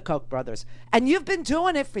for the Koch brothers. And you've been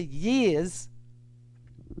doing it for years.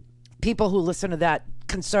 People who listen to that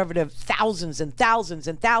conservative, thousands and thousands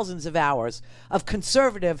and thousands of hours of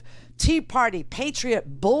conservative Tea Party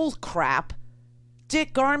patriot bull crap.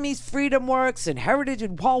 Dick Armey's Freedom Works and Heritage,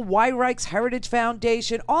 and Paul Weyrreich's Heritage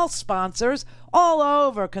Foundation, all sponsors, all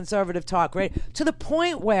over conservative talk, right? To the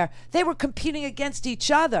point where they were competing against each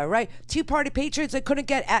other, right? Tea Party patriots, they couldn't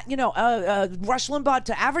get, Rush Limbaugh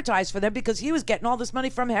to advertise for them because he was getting all this money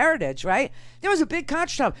from Heritage, right? There was a big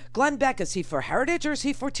contrast. Glenn Beck, is he for Heritage or is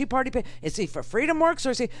he for Tea Party? Is he for Freedom Works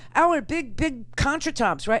or is he? Big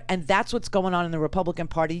contretemps, right? And that's what's going on in the Republican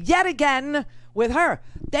Party yet again with her.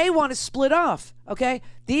 They want to split off, okay?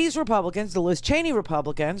 These Republicans, the Liz Cheney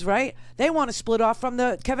Republicans, right? They want to split off from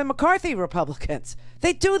the Kevin McCarthy Republicans.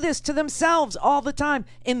 They do this to themselves all the time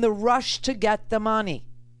in the rush to get the money.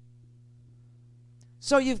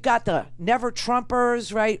 So you've got the never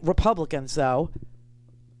Trumpers, right? Republicans, though.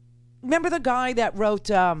 Remember the guy that wrote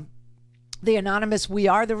the anonymous "We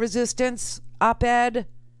Are the Resistance" op-ed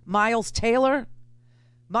Miles Taylor.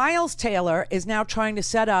 Miles Taylor is now trying to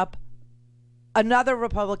set up another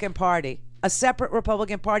Republican Party, a separate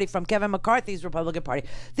Republican Party from Kevin McCarthy's Republican Party.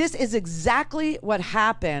 This is exactly what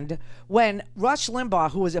happened when Rush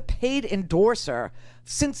Limbaugh, who was a paid endorser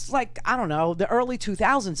since, like, I don't know, the early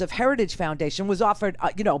 2000s of Heritage Foundation, was offered,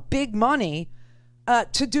 big money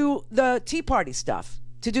to do the Tea Party stuff,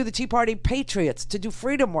 to do the Tea Party Patriots, to do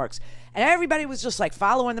Freedom Works. And everybody was just like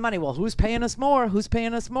following the money. Well, who's paying us more? Who's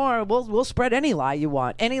paying us more? We'll spread any lie you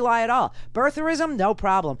want, any lie at all. Birtherism, no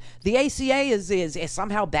problem. The ACA is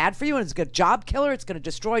somehow bad for you, and it's a job killer. It's going to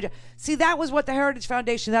destroy you. See, that was what the Heritage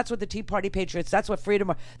Foundation, that's what the Tea Party Patriots, that's what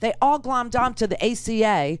Freedom, they all glommed onto the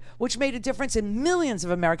ACA, which made a difference in millions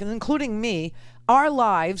of Americans, including me, our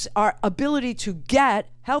lives, our ability to get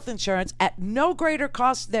health insurance at no greater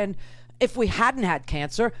cost than if we hadn't had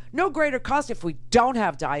cancer, no greater cost if we don't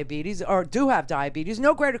have diabetes or do have diabetes,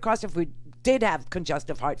 no greater cost if we did have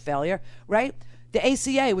congestive heart failure, right? The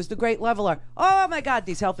ACA was the great leveler. Oh my God,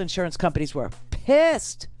 these health insurance companies were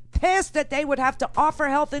pissed that they would have to offer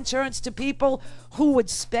health insurance to people who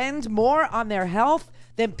would spend more on their health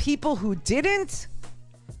than people who didn't.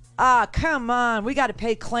 Come on, we got to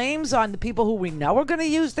pay claims on the people who we know are going to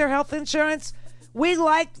use their health insurance. We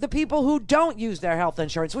like the people who don't use their health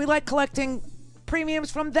insurance. We like collecting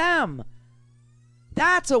premiums from them.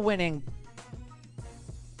 That's a winning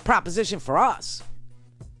proposition for us.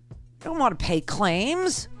 We don't want to pay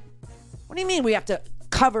claims. What do you mean we have to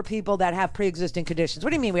cover people that have pre-existing conditions? What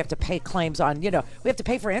do you mean we have to pay claims on, we have to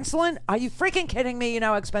pay for insulin? Are you freaking kidding me? You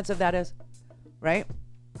know how expensive that is, right?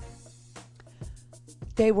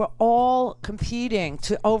 They were all competing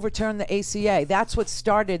to overturn the ACA. That's what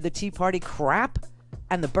started the Tea Party crap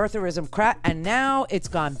and the birtherism crap. And now it's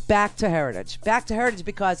gone back to Heritage. Back to Heritage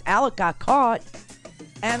because Alec got caught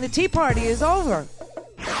and the Tea Party is over.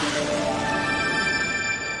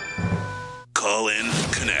 Call in,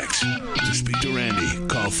 connect. To speak to Randi,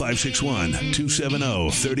 call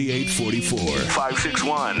 561-270-3844.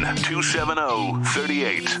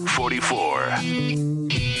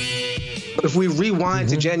 561-270-3844. If we rewind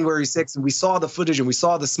to January 6th and we saw the footage and we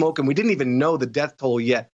saw the smoke and we didn't even know the death toll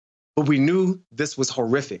yet, but we knew this was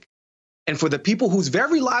horrific. And for the people whose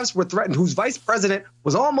very lives were threatened, whose vice president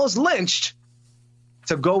was almost lynched,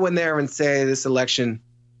 to go in there and say this election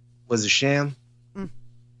was a sham,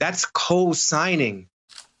 that's co-signing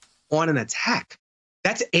on an attack.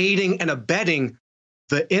 That's aiding and abetting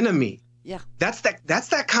the enemy. Yeah. That's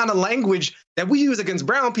that kind of language that we use against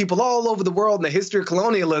brown people all over the world in the history of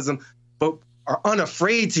colonialism, but are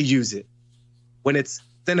unafraid to use it when it's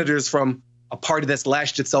senators from a party that's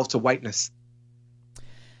lashed itself to whiteness.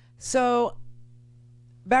 So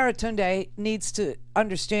Baratunde needs to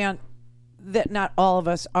understand that not all of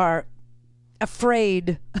us are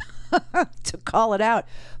afraid to call it out,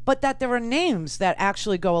 but that there are names that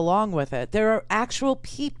actually go along with it. There are actual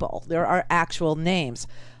people. There are actual names.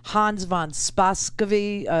 Hans von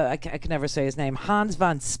Spakovsky, I can never say his name, Hans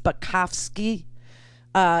von Spakovsky.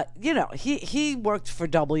 He worked for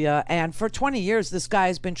W, and for 20 years, this guy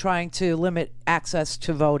has been trying to limit access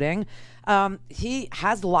to voting. He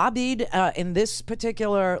has lobbied in this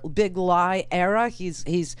particular big lie era.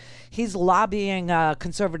 He's lobbying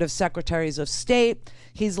conservative secretaries of state.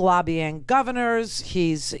 He's lobbying governors.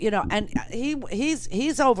 He's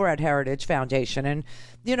over at Heritage Foundation, and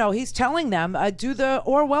he's telling them do the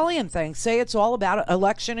Orwellian thing. Say it's all about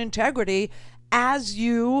election integrity as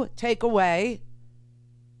you take away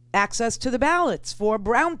access to the ballots for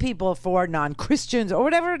brown people, for non-Christians, or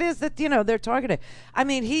whatever it is that they're targeting. I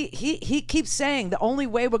mean, he keeps saying the only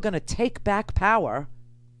way we're going to take back power,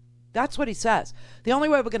 that's what he says, the only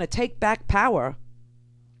way we're going to take back power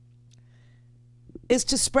is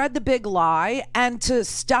to spread the big lie and to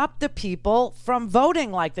stop the people from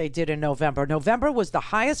voting like they did in November. November was the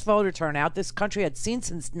highest voter turnout this country had seen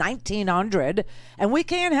since 1900, and we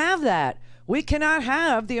can't have that. We cannot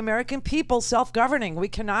have the American people self-governing. We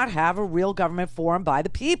cannot have a real government formed by the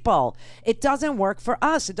people. It doesn't work for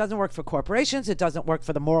us. It doesn't work for corporations. It doesn't work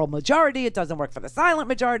for the moral majority. It doesn't work for the silent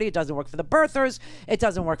majority. It doesn't work for the birthers. It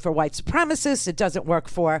doesn't work for white supremacists. It doesn't work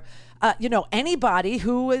for anybody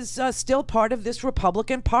who is still part of this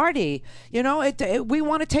Republican Party. We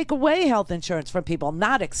want to take away health insurance from people,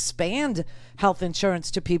 not expand health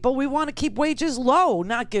insurance to people. We want to keep wages low,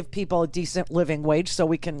 not give people a decent living wage so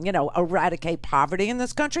we can, eradicate poverty in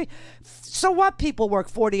this country. So what? People work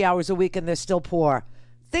 40 hours a week and they're still poor.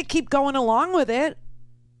 They keep going along with it.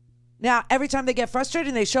 Now, every time they get frustrated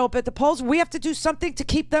and they show up at the polls, we have to do something to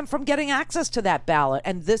keep them from getting access to that ballot.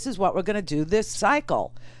 And this is what we're going to do this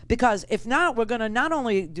cycle. Because if not, we're going to not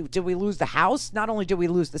only do we lose the House, not only do we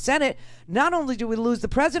lose the Senate, not only do we lose the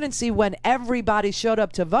presidency when everybody showed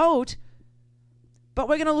up to vote, but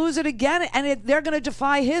we're going to lose it again, and they're going to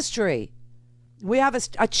defy history. We have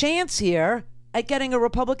a chance here at getting a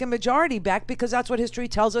Republican majority back because that's what history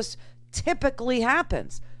tells us typically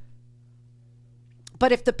happens.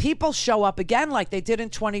 But if the people show up again like they did in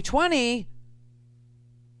 2020,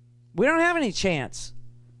 we don't have any chance.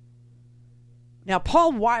 Now,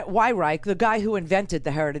 Paul Weyrich, the guy who invented the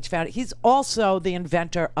Heritage Foundation, he's also the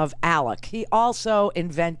inventor of ALEC. He also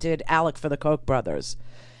invented ALEC for the Koch brothers.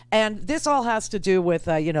 And this all has to do with,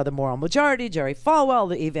 the moral majority, Jerry Falwell,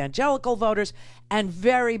 the evangelical voters, and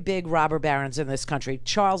very big robber barons in this country.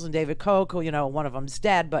 Charles and David Koch, who, one of them's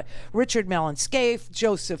dead, but Richard Mellon Scaife,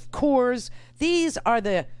 Joseph Coors. These are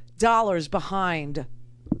the dollars behind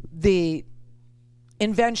the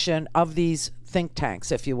invention of these think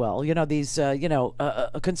tanks, if you will, these,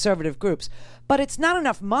 conservative groups. But it's not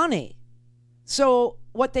enough money. So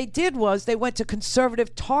what they did was they went to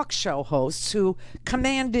conservative talk show hosts who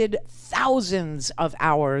commanded thousands of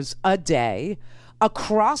hours a day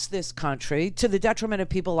across this country to the detriment of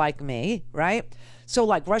people like me, right? So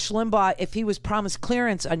like Rush Limbaugh, if he was promised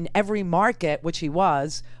clearance on every market, which he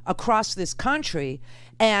was, across this country,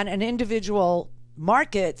 and an individual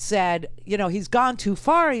market said, he's gone too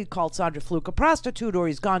far, he called Sandra Fluke a prostitute, or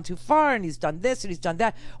he's gone too far and he's done this and he's done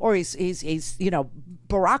that, or he's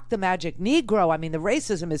Barack the Magic Negro. I mean, the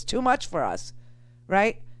racism is too much for us,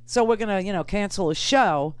 right? So we're going to, cancel a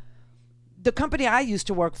show. The company I used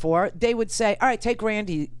to work for, they would say, all right, take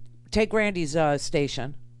Randy's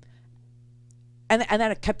station. And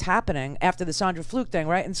then it kept happening after the Sandra Fluke thing,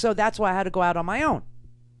 right? And so that's why I had to go out on my own.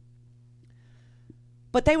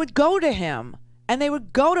 But they would go to him, and they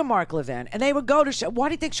would go to Mark Levin, and they would go to, why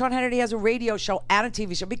do you think Sean Hannity has a radio show and a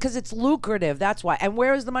TV show? Because it's lucrative, that's why. And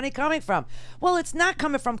where is the money coming from? Well, it's not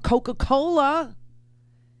coming from Coca-Cola.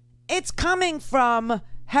 It's coming from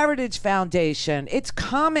Heritage Foundation. It's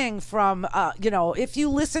coming from, if you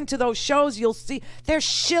listen to those shows, you'll see they're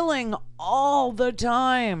shilling all the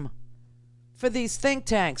time for these think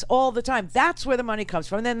tanks, all the time. That's where the money comes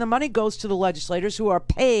from. And then the money goes to the legislators who are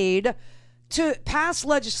paid to pass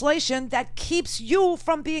legislation that keeps you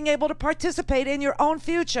from being able to participate in your own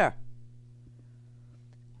future.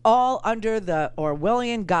 All under the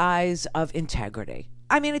Orwellian guise of integrity.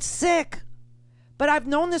 I mean, it's sick. But I've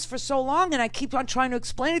known this for so long, and I keep on trying to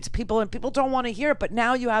explain it to people, and people don't want to hear it. But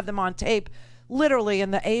now you have them on tape, literally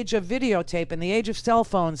in the age of videotape, in the age of cell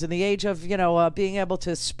phones, in the age of, being able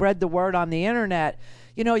to spread the word on the internet.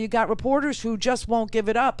 You got reporters who just won't give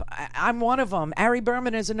it up. I'm one of them. Ari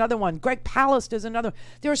Berman is another one. Greg Palast is another.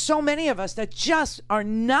 There are so many of us that just are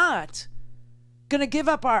not going to give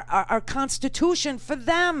up our Constitution for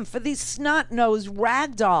them, for these snot-nosed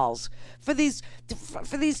ragdolls, for these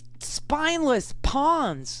spineless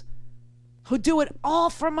pawns who do it all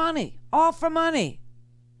for money, all for money.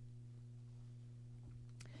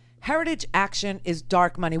 Heritage Action is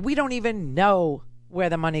dark money. We don't even know where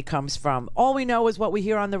the money comes from. All we know is what we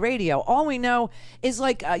hear on the radio. All we know is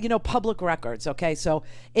public records. Okay, so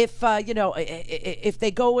if if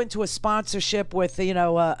they go into a sponsorship with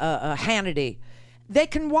Hannity, they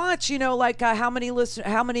can watch how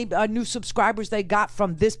many new subscribers they got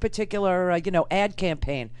from this particular ad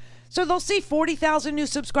campaign. So they'll see 40,000 new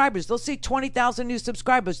subscribers. They'll see 20,000 new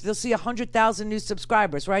subscribers. They'll see 100,000 new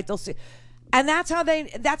subscribers. Right? They'll see, and that's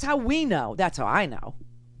how we know. That's how I know.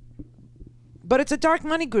 But it's a dark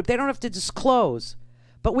money group. They don't have to disclose.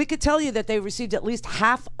 But we could tell you that they received at least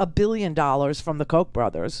 $500 million from the Koch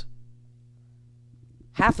brothers.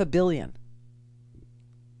 $500 million.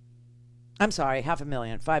 I'm sorry,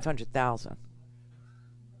 500,000. 500,000.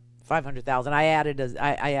 500,000. I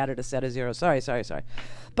added a set of zeros. Sorry.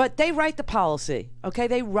 But they write the policy. Okay,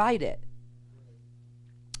 they write it.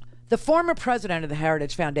 The former president of the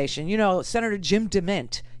Heritage Foundation, Senator Jim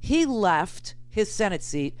DeMint, he left his Senate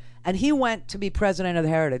seat and he went to be president of the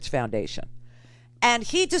Heritage Foundation. And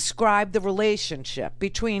he described the relationship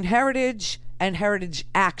between Heritage and Heritage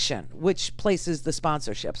Action, which places the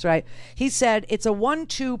sponsorships, right? He said it's a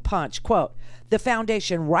 1-2 punch. Quote, the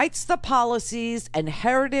foundation writes the policies and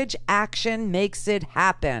Heritage Action makes it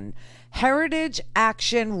happen. Heritage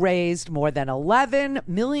Action raised more than $11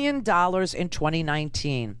 million in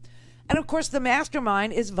 2019. And of course, the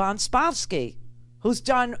mastermind is Von Spassky, who's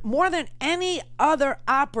done more than any other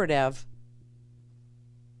operative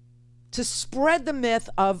to spread the myth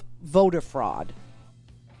of voter fraud.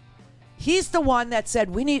 He's the one that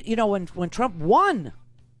said we need, when Trump won,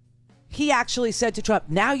 he actually said to Trump,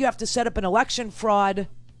 now you have to set up an election fraud,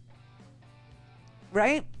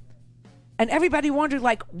 right? And everybody wondered,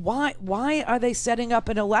 like, why are they setting up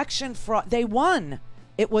an election fraud? They won.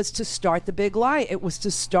 It was to start the big lie. It was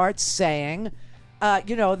to start saying,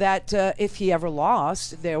 that if he ever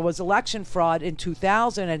lost, there was election fraud in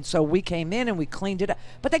 2000, and so we came in and we cleaned it up.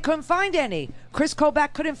 But they couldn't find any. Chris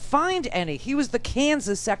Kobach couldn't find any. He was the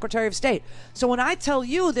Kansas Secretary of State. So when I tell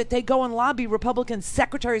you that they go and lobby Republican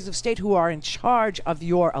secretaries of state who are in charge of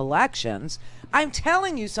your elections, I'm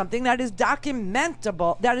telling you something that is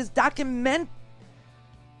documentable.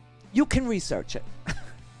 You can research it.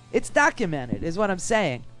 It's documented, is what I'm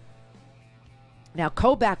saying. Now,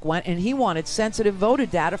 Kobach went and he wanted sensitive voter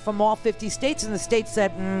data from all 50 states, and the state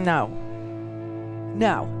said no.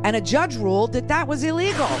 And a judge ruled that was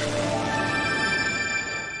illegal.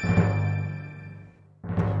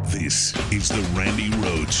 This is the Randi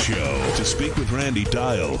Rhodes Show. To speak with Randi,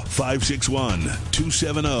 dial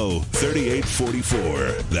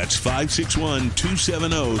 561-270-3844. That's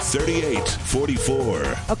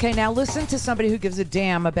 561-270-3844. Okay, now listen to somebody who gives a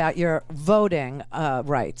damn about your voting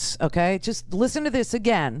rights, okay? Just listen to this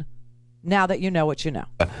again, now that you know what you know.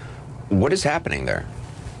 What is happening there?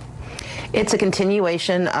 It's a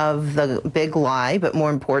continuation of the big lie, but more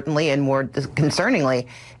importantly and more concerningly,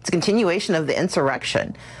 it's a continuation of the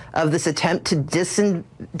insurrection, of this attempt to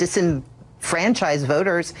disenfranchise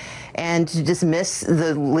voters and to dismiss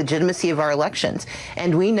the legitimacy of our elections.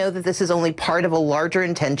 And we know that this is only part of a larger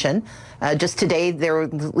intention. Just today, there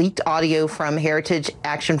was leaked audio from Heritage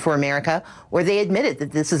Action for America, where they admitted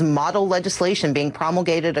that this is model legislation being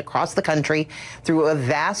promulgated across the country through a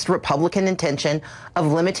vast Republican intention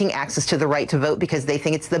of limiting access to the right to vote because they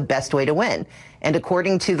think it's the best way to win. And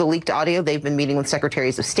according to the leaked audio, they've been meeting with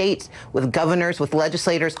secretaries of state, with governors, with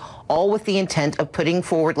legislators, all with the intent of putting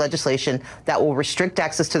forward legislation that will restrict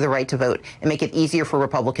access to the right to vote and make it easier for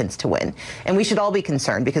Republicans to win. And we should all be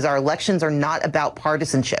concerned because our elections are not about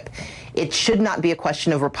partisanship. It should not be a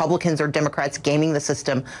question of Republicans or Democrats gaming the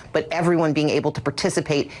system, but everyone being able to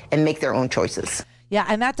participate and make their own choices. Yeah,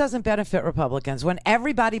 and that doesn't benefit Republicans. When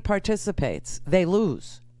everybody participates, they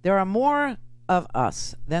lose. There are more of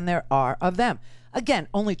us than there are of them. Again,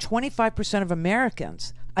 only 25% of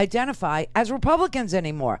Americans identify as Republicans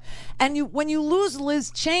anymore. And when you lose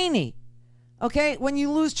Liz Cheney, okay, when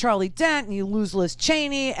you lose Charlie Dent and you lose Liz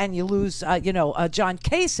Cheney and you lose, John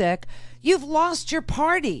Kasich, you've lost your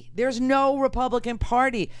party. There's no Republican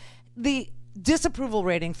Party. The disapproval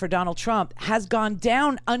rating for Donald Trump has gone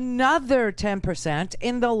down another 10%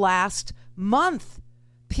 in the last month.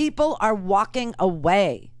 People are walking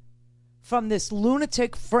away from this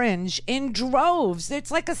lunatic fringe in droves.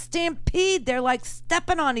 It's like a stampede. They're like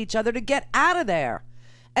stepping on each other to get out of there.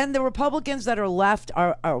 And the Republicans that are left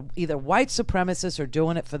are either white supremacists or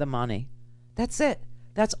doing it for the money. That's it.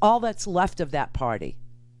 That's all that's left of that party.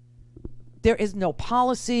 There is no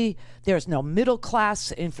policy. There's no middle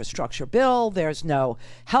class infrastructure bill. There's no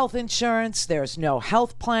health insurance. There's no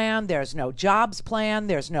health plan. There's no jobs plan.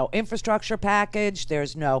 There's no infrastructure package.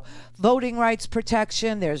 There's no voting rights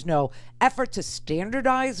protection. There's no effort to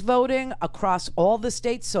standardize voting across all the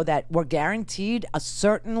states so that we're guaranteed a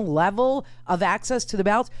certain level of access to the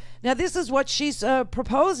ballots. Now, this is what she's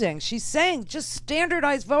proposing. She's saying just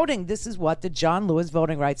standardize voting. This is what the John Lewis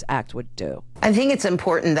Voting Rights Act would do. I think it's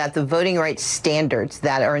important that the voting rights standards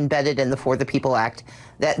that are embedded in the For the People Act,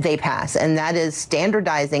 that they pass, and that is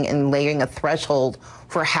standardizing and laying a threshold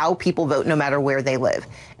for how people vote no matter where they live.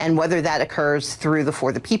 And whether that occurs through the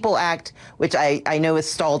For the People Act, which I know is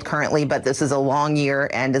stalled currently, but this is a long year,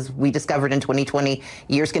 and as we discovered in 2020,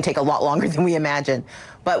 years can take a lot longer than we imagine.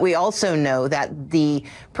 But we also know that the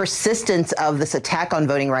persistence of this attack on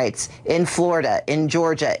voting rights in Florida, in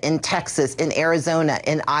Georgia, in Texas, in Arizona,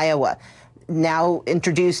 in Iowa, now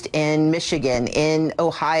introduced in Michigan, in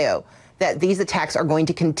Ohio, that these attacks are going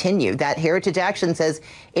to continue, that Heritage Action says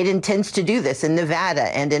it intends to do this in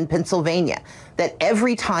Nevada and in Pennsylvania, that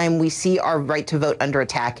every time we see our right to vote under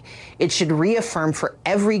attack, it should reaffirm for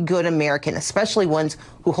every good American, especially ones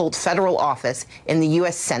who hold federal office in the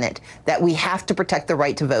U.S. Senate, that we have to protect the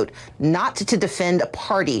right to vote, not to defend a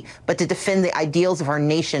party, but to defend the ideals of our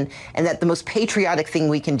nation, and that the most patriotic thing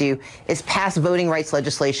we can do is pass voting rights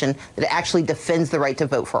legislation that actually defends the right to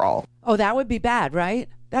vote for all. Oh, that would be bad, right?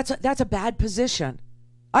 That's a bad position.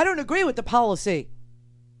 I don't agree with the policy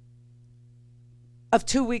of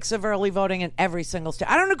 2 weeks of early voting in every single state.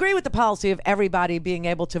 I don't agree with the policy of everybody being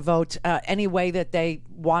able to vote any way that they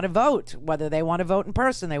want to vote, whether they want to vote in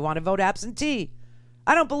person, they want to vote absentee.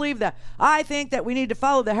 I don't believe that. I think that we need to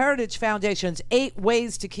follow the Heritage Foundation's 8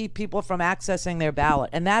 ways to keep people from accessing their ballot.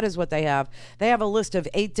 And that is what they have. They have a list of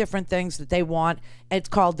 8 different things that they want. It's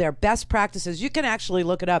called their best practices. You can actually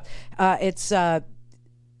look it up. It's 8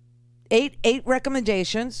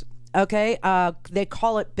 recommendations. Okay. They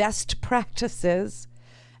call it best practices.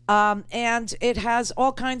 And it has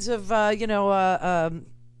all kinds of,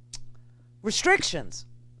 restrictions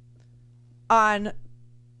on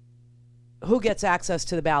who gets access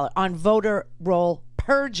to the ballot, on voter roll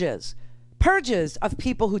purges. Purges of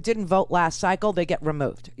people who didn't vote last cycle, they get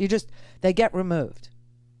removed. They get removed.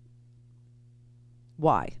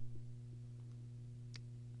 Why?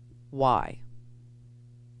 Why?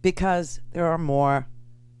 Because there are more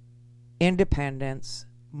independents,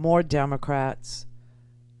 more Democrats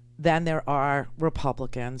than there are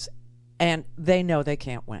Republicans, and they know they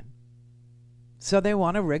can't win. So they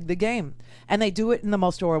want to rig the game. And they do it in the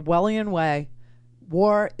most Orwellian way.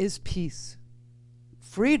 War is peace.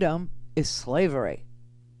 Freedom is slavery.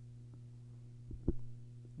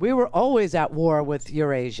 We were always at war with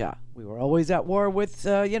Eurasia. We were always at war with,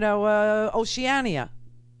 Oceania.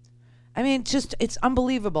 I mean, it's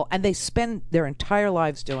unbelievable. And they spend their entire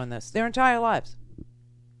lives doing this. Their entire lives.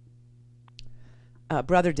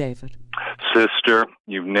 Brother David. Sister,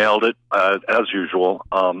 you've nailed it, as usual.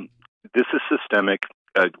 This is systemic.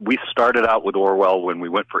 We started out with Orwell when we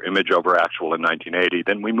went for image over actual in 1980.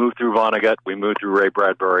 Then we moved through Vonnegut. We moved through Ray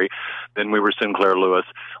Bradbury. Then we were Sinclair Lewis.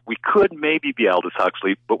 We could maybe be Aldous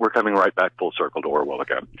Huxley, but we're coming right back full circle to Orwell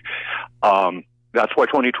again. That's why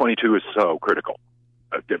 2022 is so critical.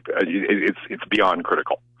 It's beyond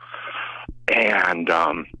critical. And,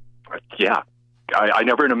 I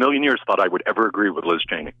never in a million years thought I would ever agree with Liz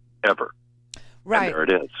Cheney. Ever. Right. And there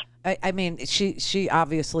it is. I mean, she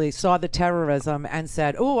obviously saw the terrorism and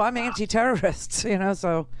said, "Oh, I'm anti-terrorist,"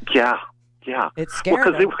 so. Yeah. It's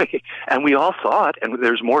scary. And we all saw it, and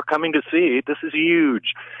there's more coming to see. This is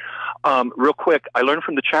huge. Real quick, I learned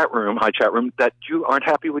from the chat room, hi chat room, that you aren't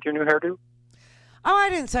happy with your new hairdo? Oh,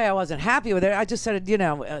 I didn't say I wasn't happy with it. I just said,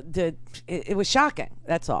 it was shocking.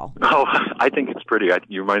 That's all. Oh, I think it's pretty. It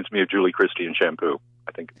reminds me of Julie Christie in shampoo.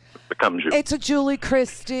 I think it becomes you. It's a Julie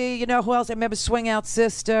Christie. You know who else? I remember Swing Out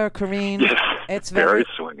Sister, Corrine. Yes, it's very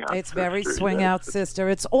Swing Out. It's very Swing Out Sister.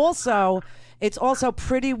 It's also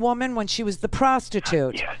Pretty Woman when she was the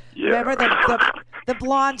prostitute. Yeah. Remember the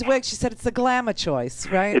blonde wig? She said it's a glamour choice,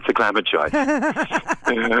 right? It's a glamour choice.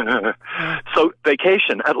 So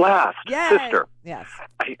vacation at last, Yay. Sister. Yes.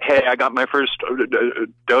 Hey, I got my first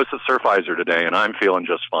dose of Surfizer today, and I'm feeling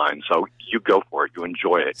just fine. So you go for it. You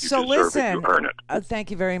enjoy it. You deserve it. You earn it.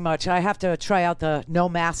 Thank you very much. I have to try out the no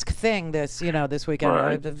mask thing this weekend.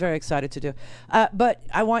 Right. I'm very excited to do. But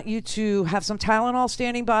I want you to have some Tylenol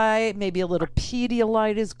standing by. Maybe a little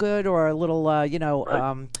Pedialyte is good, or a little,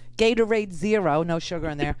 Gatorade Zero, no sugar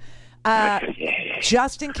in there.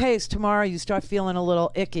 Just in case tomorrow you start feeling a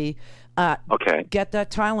little icky. Okay. Get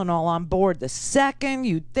that Tylenol on board the second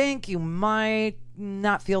you think you might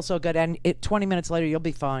not feel so good, and 20 minutes later you'll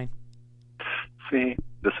be fine. See,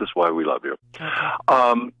 this is why we love you.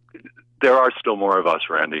 Okay. There are still more of us,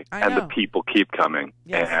 Randy, and the people keep coming.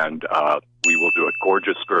 Yes. And we will do it.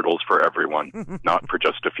 Gorgeous girdles for everyone, not for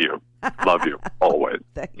just a few. Love you always.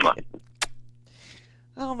 Thank you.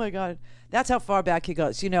 Oh my God, that's how far back he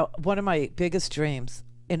goes. One of my biggest dreams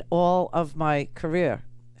in all of my career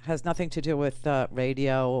has nothing to do with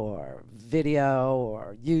radio or video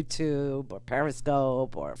or YouTube or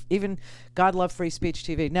Periscope or even God love free speech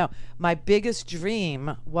TV. No, my biggest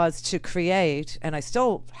dream was to create, and I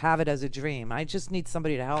still have it as a dream, I just need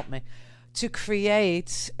somebody to help me, to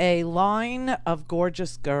create a line of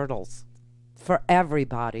gorgeous girdles for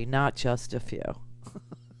everybody, not just a few.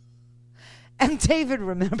 And David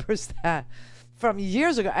remembers that from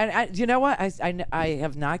years ago. And you know what? I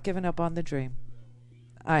have not given up on the dream.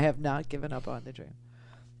 I have not given up on the dream.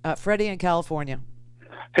 Freddie in California.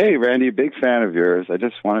 Hey, Randy, big fan of yours. I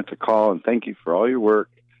just wanted to call and thank you for all your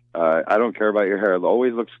work. I don't care about your hair. It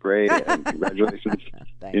always looks great. And congratulations,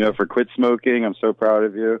 for quit smoking. I'm so proud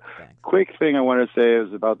of you. Thanks. Quick thing I want to say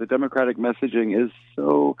is about the Democratic messaging is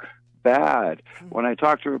so bad. When I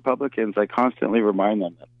talk to Republicans, I constantly remind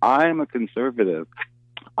them that I'm a conservative.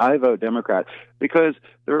 I vote Democrat because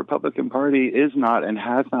the Republican Party is not and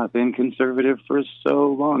has not been conservative for so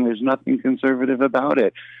long. There's nothing conservative about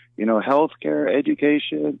it. Healthcare,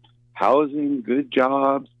 education, housing, good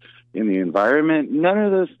jobs, in the environment, none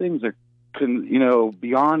of those things are,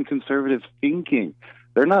 beyond conservative thinking.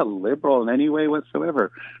 They're not liberal in any way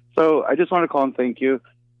whatsoever. So I just want to call and thank you.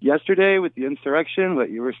 Yesterday with the insurrection, what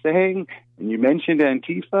you were saying, and you mentioned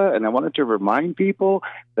Antifa, and I wanted to remind people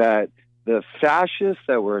that the fascists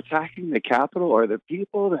that were attacking the Capitol are the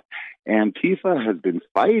people that Antifa has been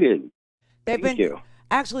fighting. Thank you.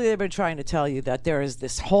 Actually, they've been trying to tell you that there is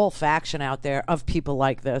this whole faction out there of people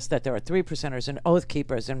like this, that there are 3%ers and Oath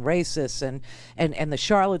Keepers and racists and the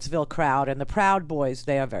Charlottesville crowd and the Proud Boys.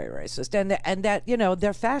 They are very racist. And that, you know,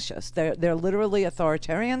 they're fascists. They're literally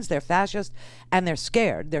authoritarians. They're fascist, and they're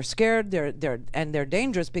scared. They're scared. They're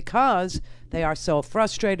dangerous because they are so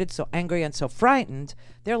frustrated, so angry, and so frightened.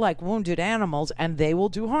 They're like wounded animals, and they will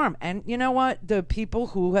do harm. And you know what? The people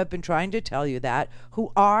who have been trying to tell you that,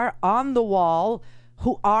 who are on the wall,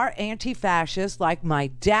 who are anti-fascist, like my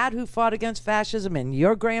dad who fought against fascism, and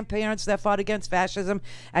your grandparents that fought against fascism,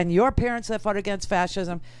 and your parents that fought against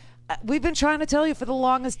fascism. We've been trying to tell you for the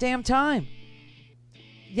longest damn time.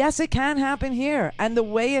 Yes, it can happen here. And the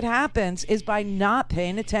way it happens is by not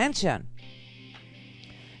paying attention.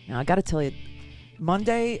 Now, I got to tell you,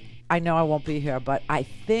 Monday, I know I won't be here, but I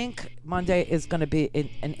think Monday is going to be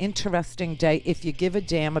an interesting day if you give a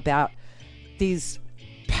damn about these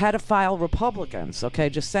pedophile Republicans. Okay,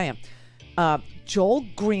 just saying. Joel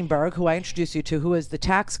Greenberg, who I introduced you to, who is the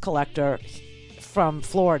tax collector from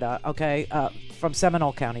Florida, okay, from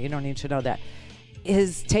Seminole County, you don't need to know that,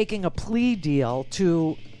 is taking a plea deal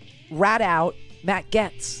to rat out Matt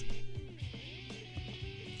Gaetz.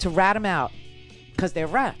 To rat him out, because they're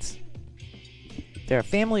rats. They're a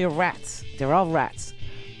family of rats. They're all rats.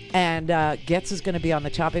 And Gaetz is going to be on the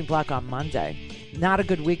chopping block on Monday. Not a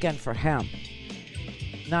good weekend for him.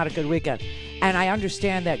 Not a good weekend. And I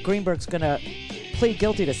understand that Greenberg's going to plead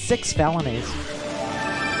guilty to 6 felonies.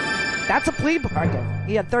 That's a plea bargain.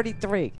 He had 33.